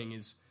Bond thing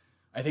is,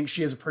 I think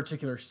she has a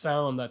particular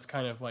sound that's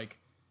kind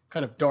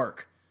of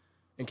dark,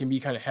 and can be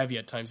kind of heavy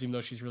at times, even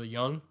though she's really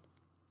young.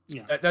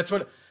 Yeah. I think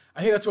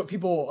that's what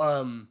people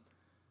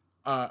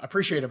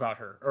appreciate about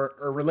her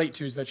or relate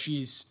to, is that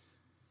she's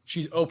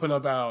open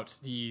about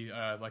the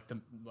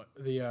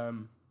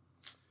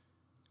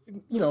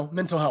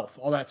mental health,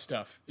 all that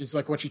stuff is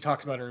what she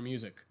talks about in her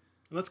music.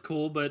 Well, that's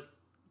cool, but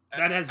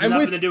that has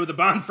nothing to do with the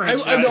Bond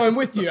franchise. I know, I'm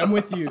with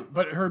you.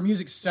 But her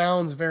music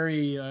sounds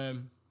very. I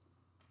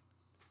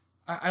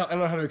don't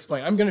know how to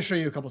explain. I'm going to show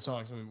you a couple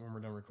songs when we're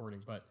done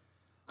recording, but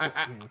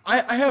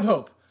I have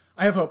hope.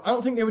 I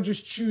don't think they would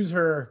just choose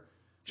her,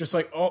 just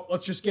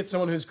let's just get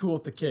someone who's cool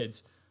with the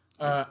kids.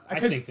 I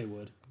think they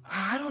would.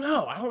 I don't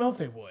know. I don't know if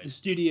they would. The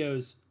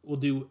studios will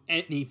do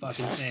any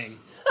fucking thing.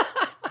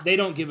 They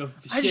don't give a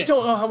shit. I just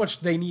don't know how much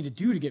they need to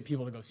do to get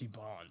people to go see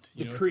Bond.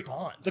 It's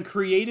Bond. The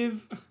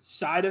creative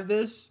side of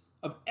this,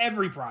 of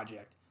every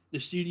project, the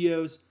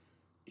studios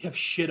have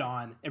shit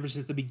on ever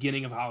since the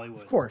beginning of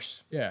Hollywood. Of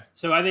course, yeah.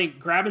 So I think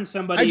grabbing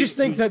somebody... I just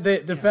think that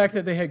the fact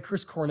that they had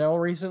Chris Cornell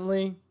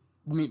recently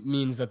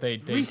means that they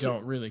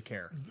don't really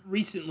care.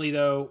 Recently,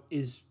 though,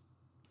 is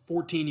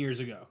 14 years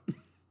ago.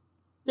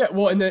 Yeah,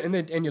 well, and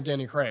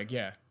Daniel Craig,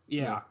 yeah.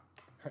 Yeah.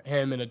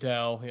 Him and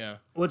Adele, yeah.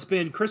 Well, it's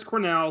been Chris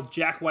Cornell,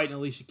 Jack White and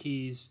Alicia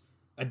Keys,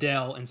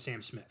 Adele, and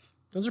Sam Smith.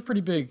 Those are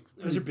pretty big.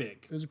 Those are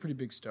big. Those are pretty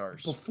big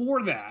stars.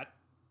 Before that,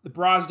 the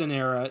Brosnan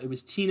era, it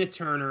was Tina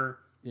Turner,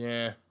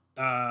 yeah,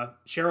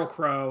 Sheryl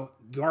Crow,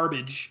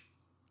 Garbage,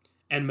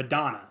 and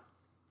Madonna.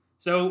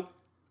 So,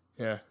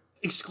 yeah,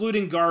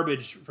 excluding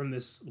Garbage from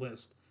this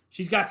list,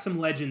 she's got some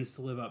legends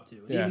to live up to.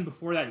 And even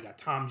before that, you got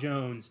Tom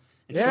Jones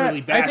and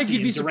Shirley Bassey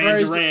and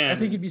Duran Duran. I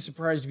think you'd be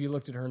surprised if you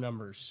looked at her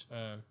numbers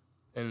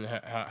and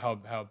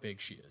how big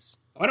she is.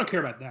 Oh, I don't care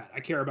about that. I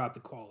care about the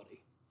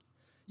quality.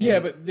 Yeah,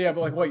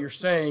 but what you're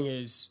saying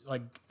is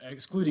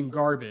excluding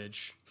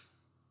Garbage,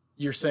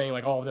 you're saying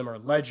all of them are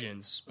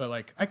legends,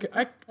 but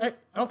I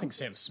don't think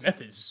Sam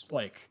Smith is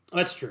Oh,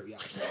 that's true. Yeah,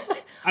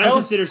 I don't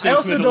consider Sam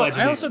Smith a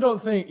legend. I also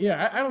don't think.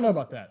 Yeah, I don't know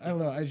about that. I don't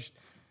know.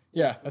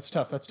 That's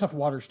tough. That's tough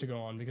waters to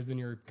go on, because then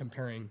you're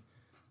comparing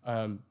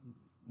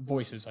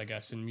voices, I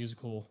guess, and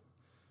musical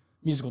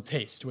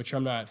taste, which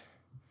I'm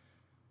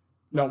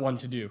not one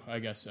to do, I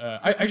guess.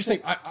 I just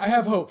think I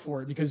have hope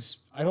for it,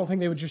 because I don't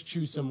think they would just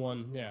choose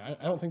someone. Yeah,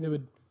 I don't think they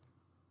would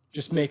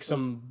just make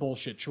some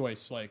bullshit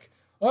choice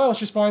let's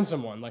just find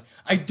someone.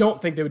 I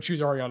don't think they would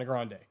choose Ariana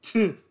Grande.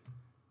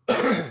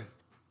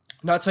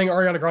 Not saying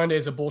Ariana Grande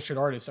is a bullshit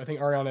artist. I think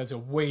Ariana is a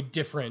way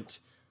different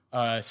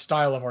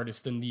style of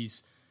artist than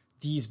these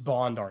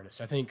Bond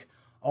artists. I think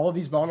all of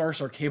these Bond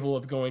artists are capable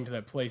of going to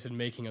that place and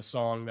making a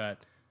song that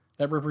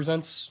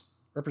represents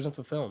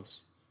the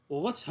films.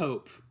 Well, let's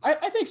hope.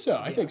 I think so.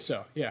 I think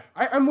so. Yeah,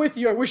 I'm with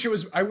you. I wish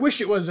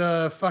it was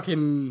a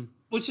fucking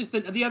which is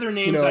the other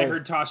names I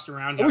heard tossed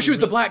around. I wish it was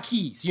the Black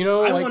Keys,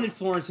 I wanted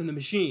Florence and the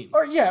Machine.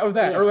 Or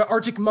the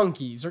Arctic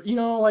Monkeys, or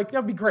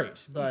that'd be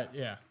great. But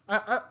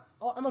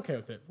I'm okay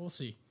with it. We'll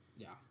see.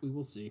 Yeah, we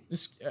will see.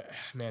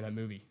 Man, that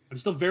movie. I'm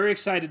still very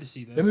excited to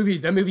see this.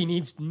 That movie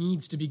needs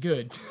to be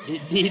good.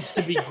 It needs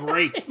to be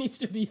great. It needs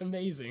to be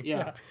amazing.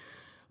 Yeah.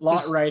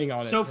 Lot writing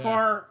on it. So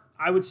far,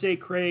 I would say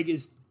Craig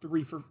is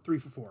 3 for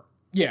 4.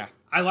 Yeah.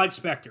 I like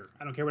Spectre.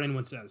 I don't care what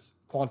anyone says.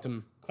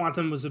 Quantum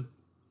was a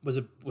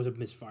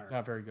misfire.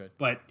 Not very good.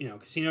 But,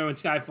 Casino and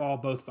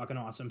Skyfall, both fucking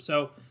awesome.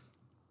 So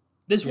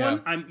this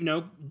one,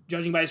 I'm,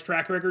 judging by his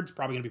track record, it's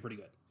probably going to be pretty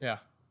good. Yeah.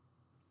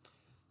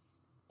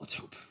 Let's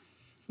hope.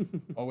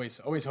 always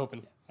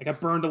hoping. I got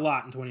burned a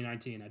lot in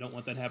 2019. I don't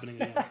want that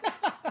happening again.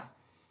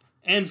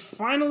 And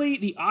finally,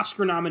 the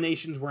Oscar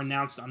nominations were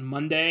announced on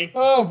Monday.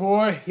 Oh,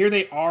 boy. Here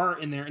they are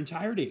in their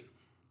entirety.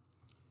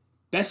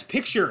 Best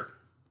Picture,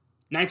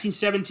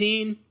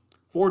 1917,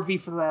 Ford v.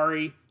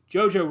 Ferrari,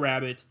 Jojo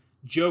Rabbit,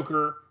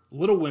 Joker,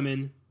 Little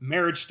Women,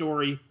 Marriage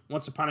Story,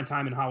 Once Upon a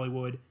Time in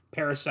Hollywood,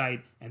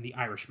 Parasite, and The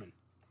Irishman.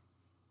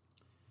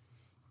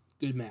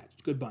 Good match.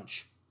 Good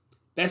bunch.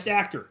 Best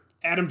Actor,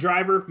 Adam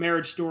Driver,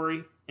 Marriage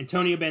Story,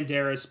 Antonio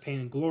Banderas, Pain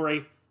and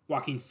Glory,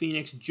 Joaquin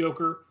Phoenix,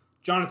 Joker,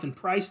 Jonathan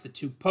Pryce, The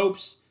Two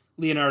Popes,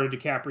 Leonardo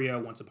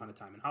DiCaprio, Once Upon a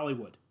Time in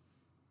Hollywood.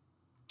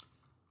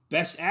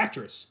 Best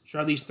Actress,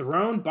 Charlize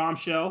Theron,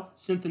 Bombshell,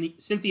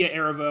 Cynthia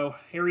Erivo,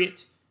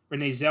 Harriet,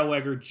 Renee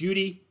Zellweger,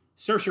 Judy,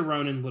 Saoirse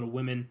Ronan, Little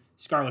Women,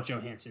 Scarlett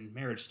Johansson,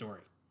 Marriage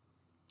Story.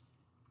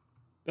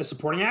 Best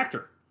Supporting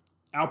Actor,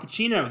 Al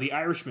Pacino, The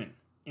Irishman,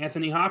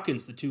 Anthony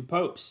Hopkins, The Two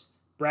Popes,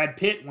 Brad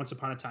Pitt, Once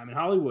Upon a Time in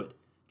Hollywood,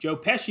 Joe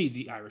Pesci,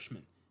 The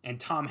Irishman, and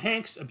Tom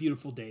Hanks, A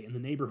Beautiful Day in the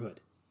Neighborhood.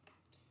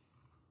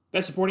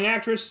 Best Supporting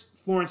Actress,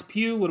 Florence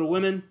Pugh, Little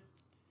Women,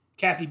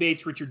 Kathy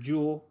Bates, Richard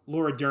Jewell,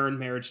 Laura Dern,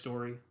 Marriage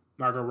Story,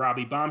 Margot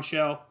Robbie,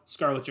 Bombshell,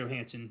 Scarlett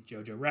Johansson,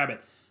 Jojo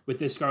Rabbit. With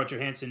this, Scarlett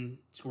Johansson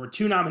scored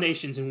 2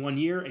 nominations in 1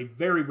 year, a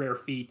very rare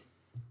feat,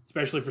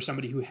 especially for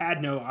somebody who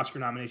had no Oscar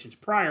nominations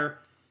prior.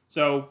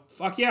 So,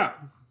 fuck yeah.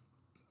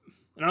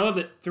 And I love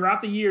that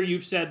throughout the year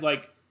you've said,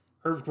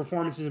 her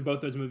performances in both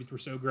those movies were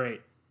so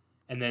great.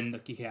 And then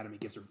the Academy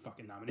gives her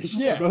fucking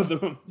nominations for both of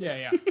them.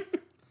 Yeah.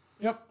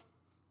 Yep.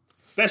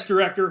 Best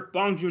Director,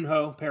 Bong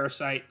Joon-ho,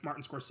 Parasite,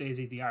 Martin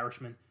Scorsese, The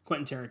Irishman,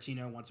 Quentin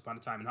Tarantino, Once Upon a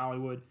Time in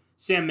Hollywood,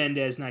 Sam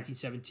Mendes,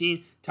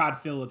 1917, Todd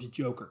Phillips,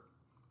 Joker.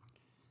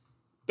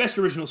 Best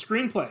Original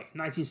Screenplay,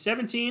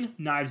 1917,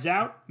 Knives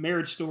Out,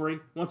 Marriage Story,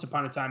 Once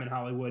Upon a Time in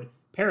Hollywood,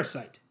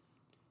 Parasite.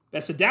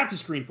 Best Adapted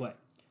Screenplay,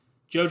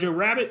 Jojo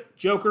Rabbit,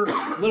 Joker,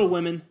 Little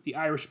Women, The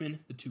Irishman,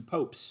 The Two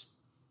Popes.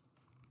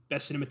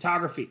 Best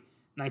Cinematography,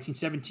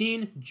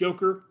 1917,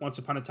 Joker, Once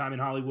Upon a Time in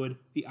Hollywood,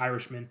 The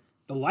Irishman,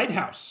 The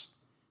Lighthouse.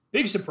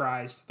 Big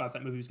surprise. Thought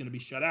that movie was going to be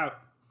shut out.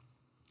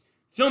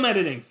 Film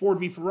editing, Ford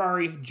v.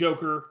 Ferrari,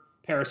 Joker,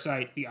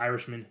 Parasite, The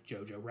Irishman,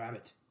 Jojo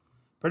Rabbit.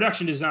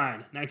 Production design,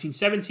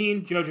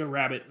 1917, Jojo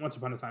Rabbit, Once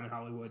Upon a Time in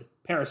Hollywood,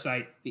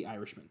 Parasite, The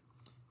Irishman.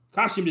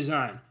 Costume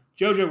design,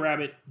 Jojo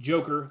Rabbit,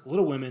 Joker,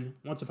 Little Women,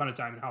 Once Upon a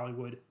Time in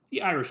Hollywood,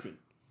 The Irishman.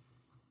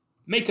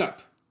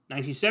 Makeup,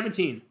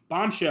 1917,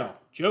 Bombshell,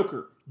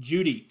 Joker,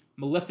 Judy,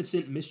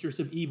 Maleficent, Mistress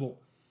of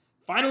Evil.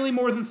 Finally,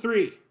 more than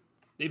 3.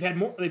 They've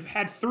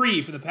had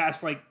 3 for the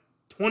past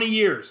 20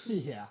 years.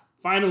 Yeah.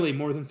 Finally,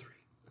 more than 3.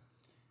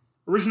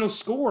 Original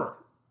score,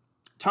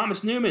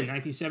 Thomas Newman,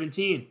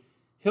 1917.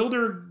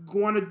 Hildur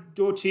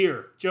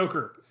Guðnadóttir,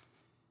 Joker.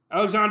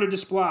 Alexander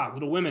Desplat,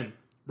 Little Women.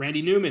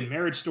 Randy Newman,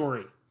 Marriage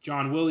Story.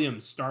 John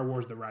Williams, Star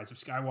Wars: The Rise of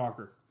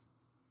Skywalker.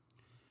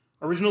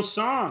 Original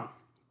song,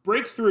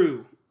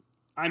 Breakthrough,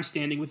 I'm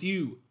Standing With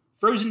You.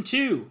 Frozen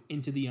 2,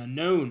 Into the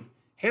Unknown.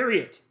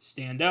 Harriet,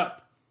 Stand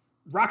Up.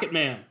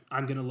 Rocketman,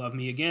 I'm Gonna Love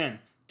Me Again.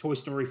 Toy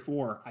Story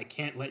 4, I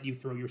Can't Let You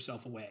Throw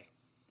Yourself Away.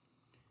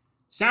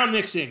 Sound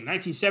mixing,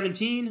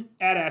 1917,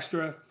 Ad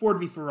Astra, Ford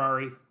v.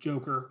 Ferrari,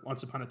 Joker,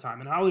 Once Upon a Time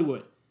in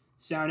Hollywood.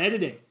 Sound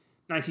editing,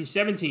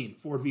 1917,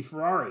 Ford v.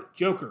 Ferrari,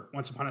 Joker,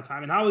 Once Upon a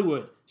Time in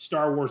Hollywood,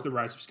 Star Wars: The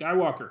Rise of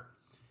Skywalker.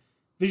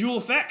 Visual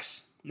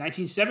effects,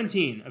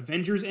 1917,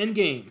 Avengers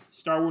Endgame,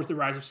 Star Wars: The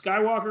Rise of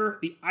Skywalker,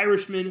 The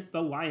Irishman,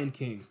 The Lion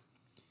King.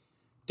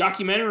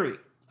 Documentary,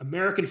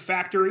 American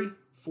Factory,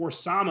 For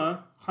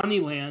Sama,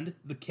 Honeyland,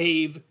 The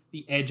Cave,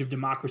 The Edge of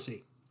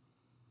Democracy.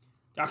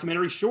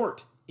 Documentary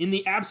short, In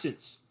the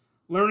Absence,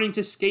 Learning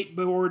to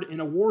Skateboard in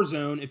a War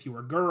Zone If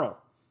You're a Girl.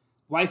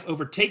 Life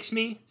Overtakes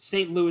Me,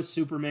 St. Louis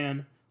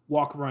Superman,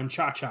 Walk, Run,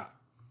 Cha-Cha.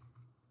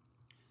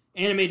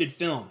 Animated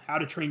film, How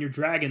to Train Your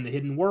Dragon, The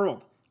Hidden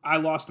World, I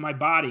Lost My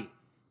Body,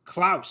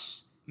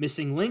 Klaus,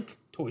 Missing Link,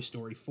 Toy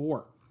Story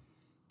 4.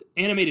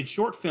 Animated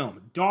short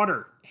film,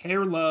 Daughter,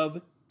 Hair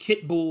Love,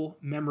 Kit Bull,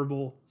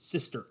 Memorable,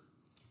 Sister.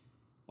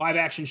 Live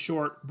action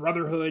short,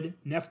 Brotherhood,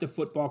 Nefta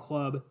Football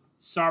Club,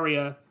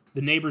 Saria,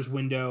 The Neighbor's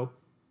Window,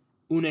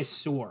 Une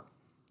Sor.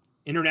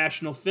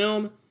 International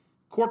film,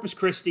 Corpus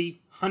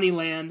Christi,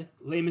 Honeyland,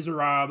 Les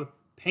Miserables,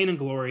 Pain and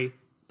Glory,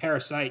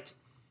 Parasite.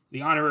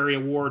 The honorary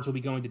awards will be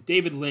going to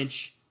David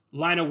Lynch,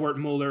 Lina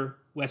Wertmuller,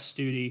 Wes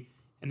Studi,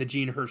 and the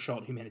Gene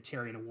Hirschalt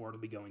Humanitarian Award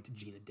will be going to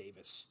Gina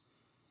Davis.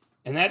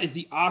 And that is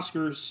the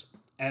Oscars,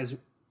 as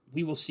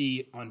we will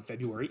see on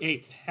February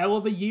 8th. Hell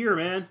of a year,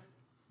 man.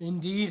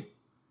 Indeed.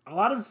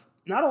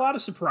 Not a lot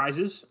of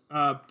surprises.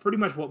 Pretty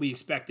much what we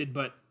expected,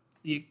 but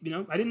I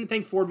didn't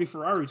think Ford v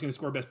Ferrari was going to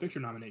score Best Picture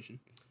nomination.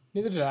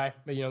 Neither did I,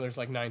 but there's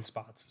like 9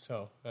 spots,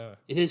 so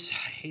it is.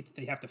 I hate that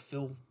they have to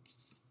fill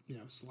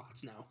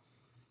slots now,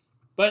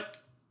 but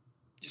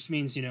just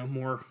means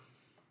more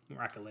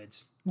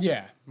accolades.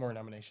 Yeah, more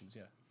nominations.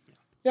 Yeah.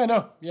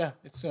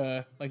 It's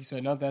like you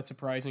said, not that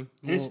surprising.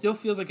 And it still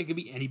feels like it could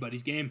be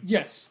anybody's game.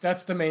 Yes,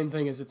 that's the main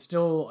thing. Is it's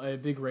still a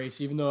big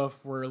race, even though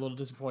if we're a little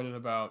disappointed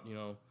about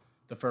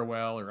The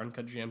Farewell or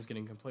Uncut Gems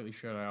getting completely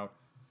shut out.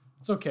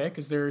 It's okay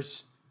because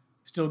there's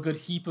still a good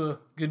heap of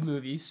good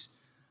movies.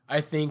 I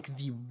think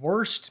the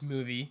worst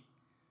movie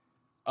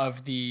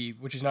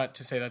which is not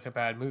to say that's a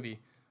bad movie,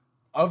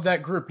 of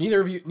that group.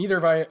 Neither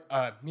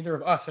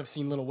of us have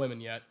seen Little Women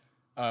yet.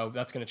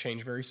 That's going to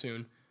change very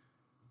soon.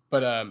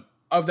 But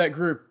of that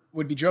group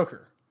would be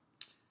Joker.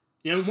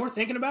 More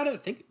thinking about it, I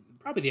think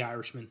probably The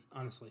Irishman,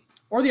 honestly.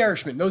 Or The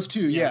Irishman. Those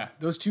two, yeah.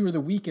 Those two are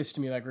the weakest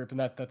to me of that group, and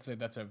that's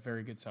a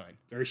very good sign.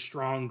 Very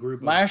strong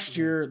group. Last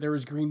year there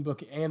was Green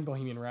Book and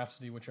Bohemian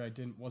Rhapsody, which I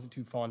wasn't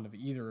too fond of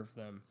either of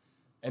them.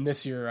 And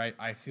this year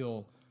I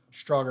feel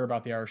stronger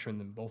about The Irishman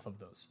than both of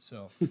those.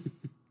 So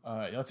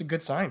that's a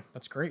good sign.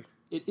 That's great.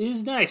 It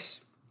is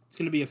nice. It's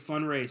going to be a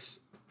fun race.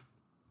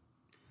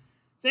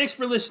 Thanks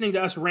for listening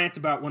to us rant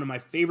about one of my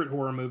favorite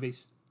horror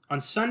movies. On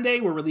Sunday,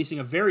 we're releasing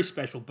a very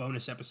special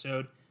bonus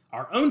episode,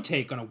 our own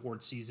take on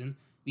award season,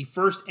 the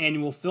first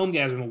annual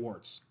Filmgasm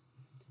Awards.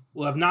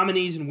 We'll have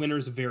nominees and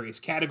winners of various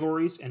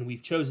categories, and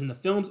we've chosen the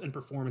films and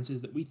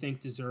performances that we think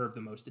deserve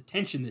the most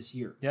attention this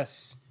year.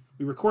 Yes.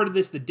 We recorded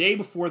this the day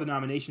before the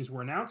nominations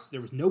were announced.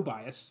 There was no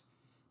bias.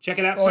 Check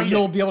it out Sunday.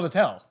 You'll be able to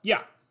tell.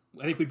 Yeah,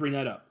 I think we bring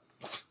that up.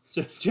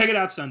 So check it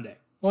out Sunday.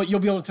 Well, you'll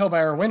be able to tell by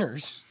our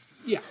winners.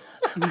 Yeah.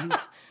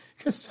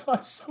 Because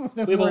some of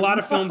them we have a lot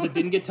of films that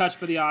didn't get touched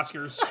by the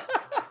Oscars,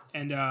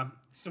 and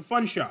it's a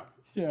fun show.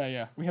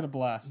 Yeah. We had a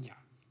blast.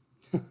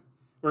 Yeah.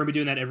 We're going to be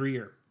doing that every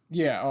year.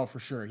 Yeah, oh, for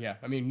sure, yeah.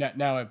 I mean,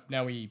 now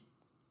we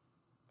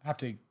have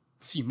to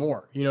see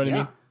more, you know what I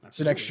mean? Absolutely.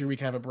 So next year we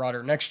can have a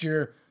broader... Next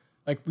year,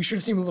 like, we should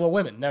have seen Little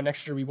Women. Now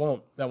next year we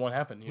won't. That won't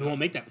happen. We won't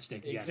make that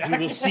mistake again. Exactly.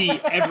 We will see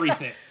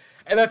everything.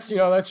 And that's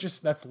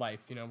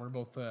life, We're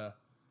both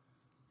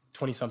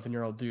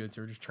 20-something-year-old dudes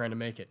who are just trying to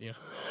make it,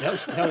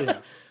 Hell yeah.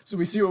 So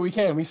we see what we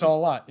can. We saw a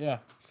lot, yeah.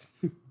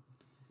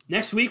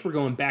 Next week, we're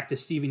going back to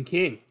Stephen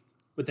King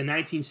with the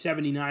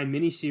 1979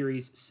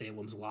 miniseries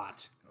Salem's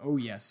Lot. Oh,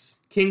 yes.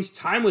 King's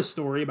timeless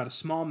story about a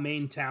small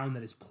Maine town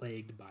that is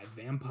plagued by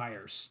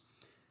vampires.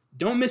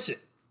 Don't miss it.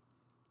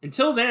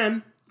 Until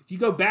then, if you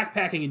go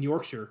backpacking in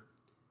Yorkshire,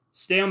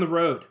 stay on the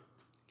road,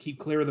 keep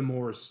clear of the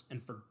moors,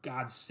 and for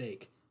God's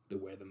sake,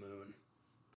 beware the moon.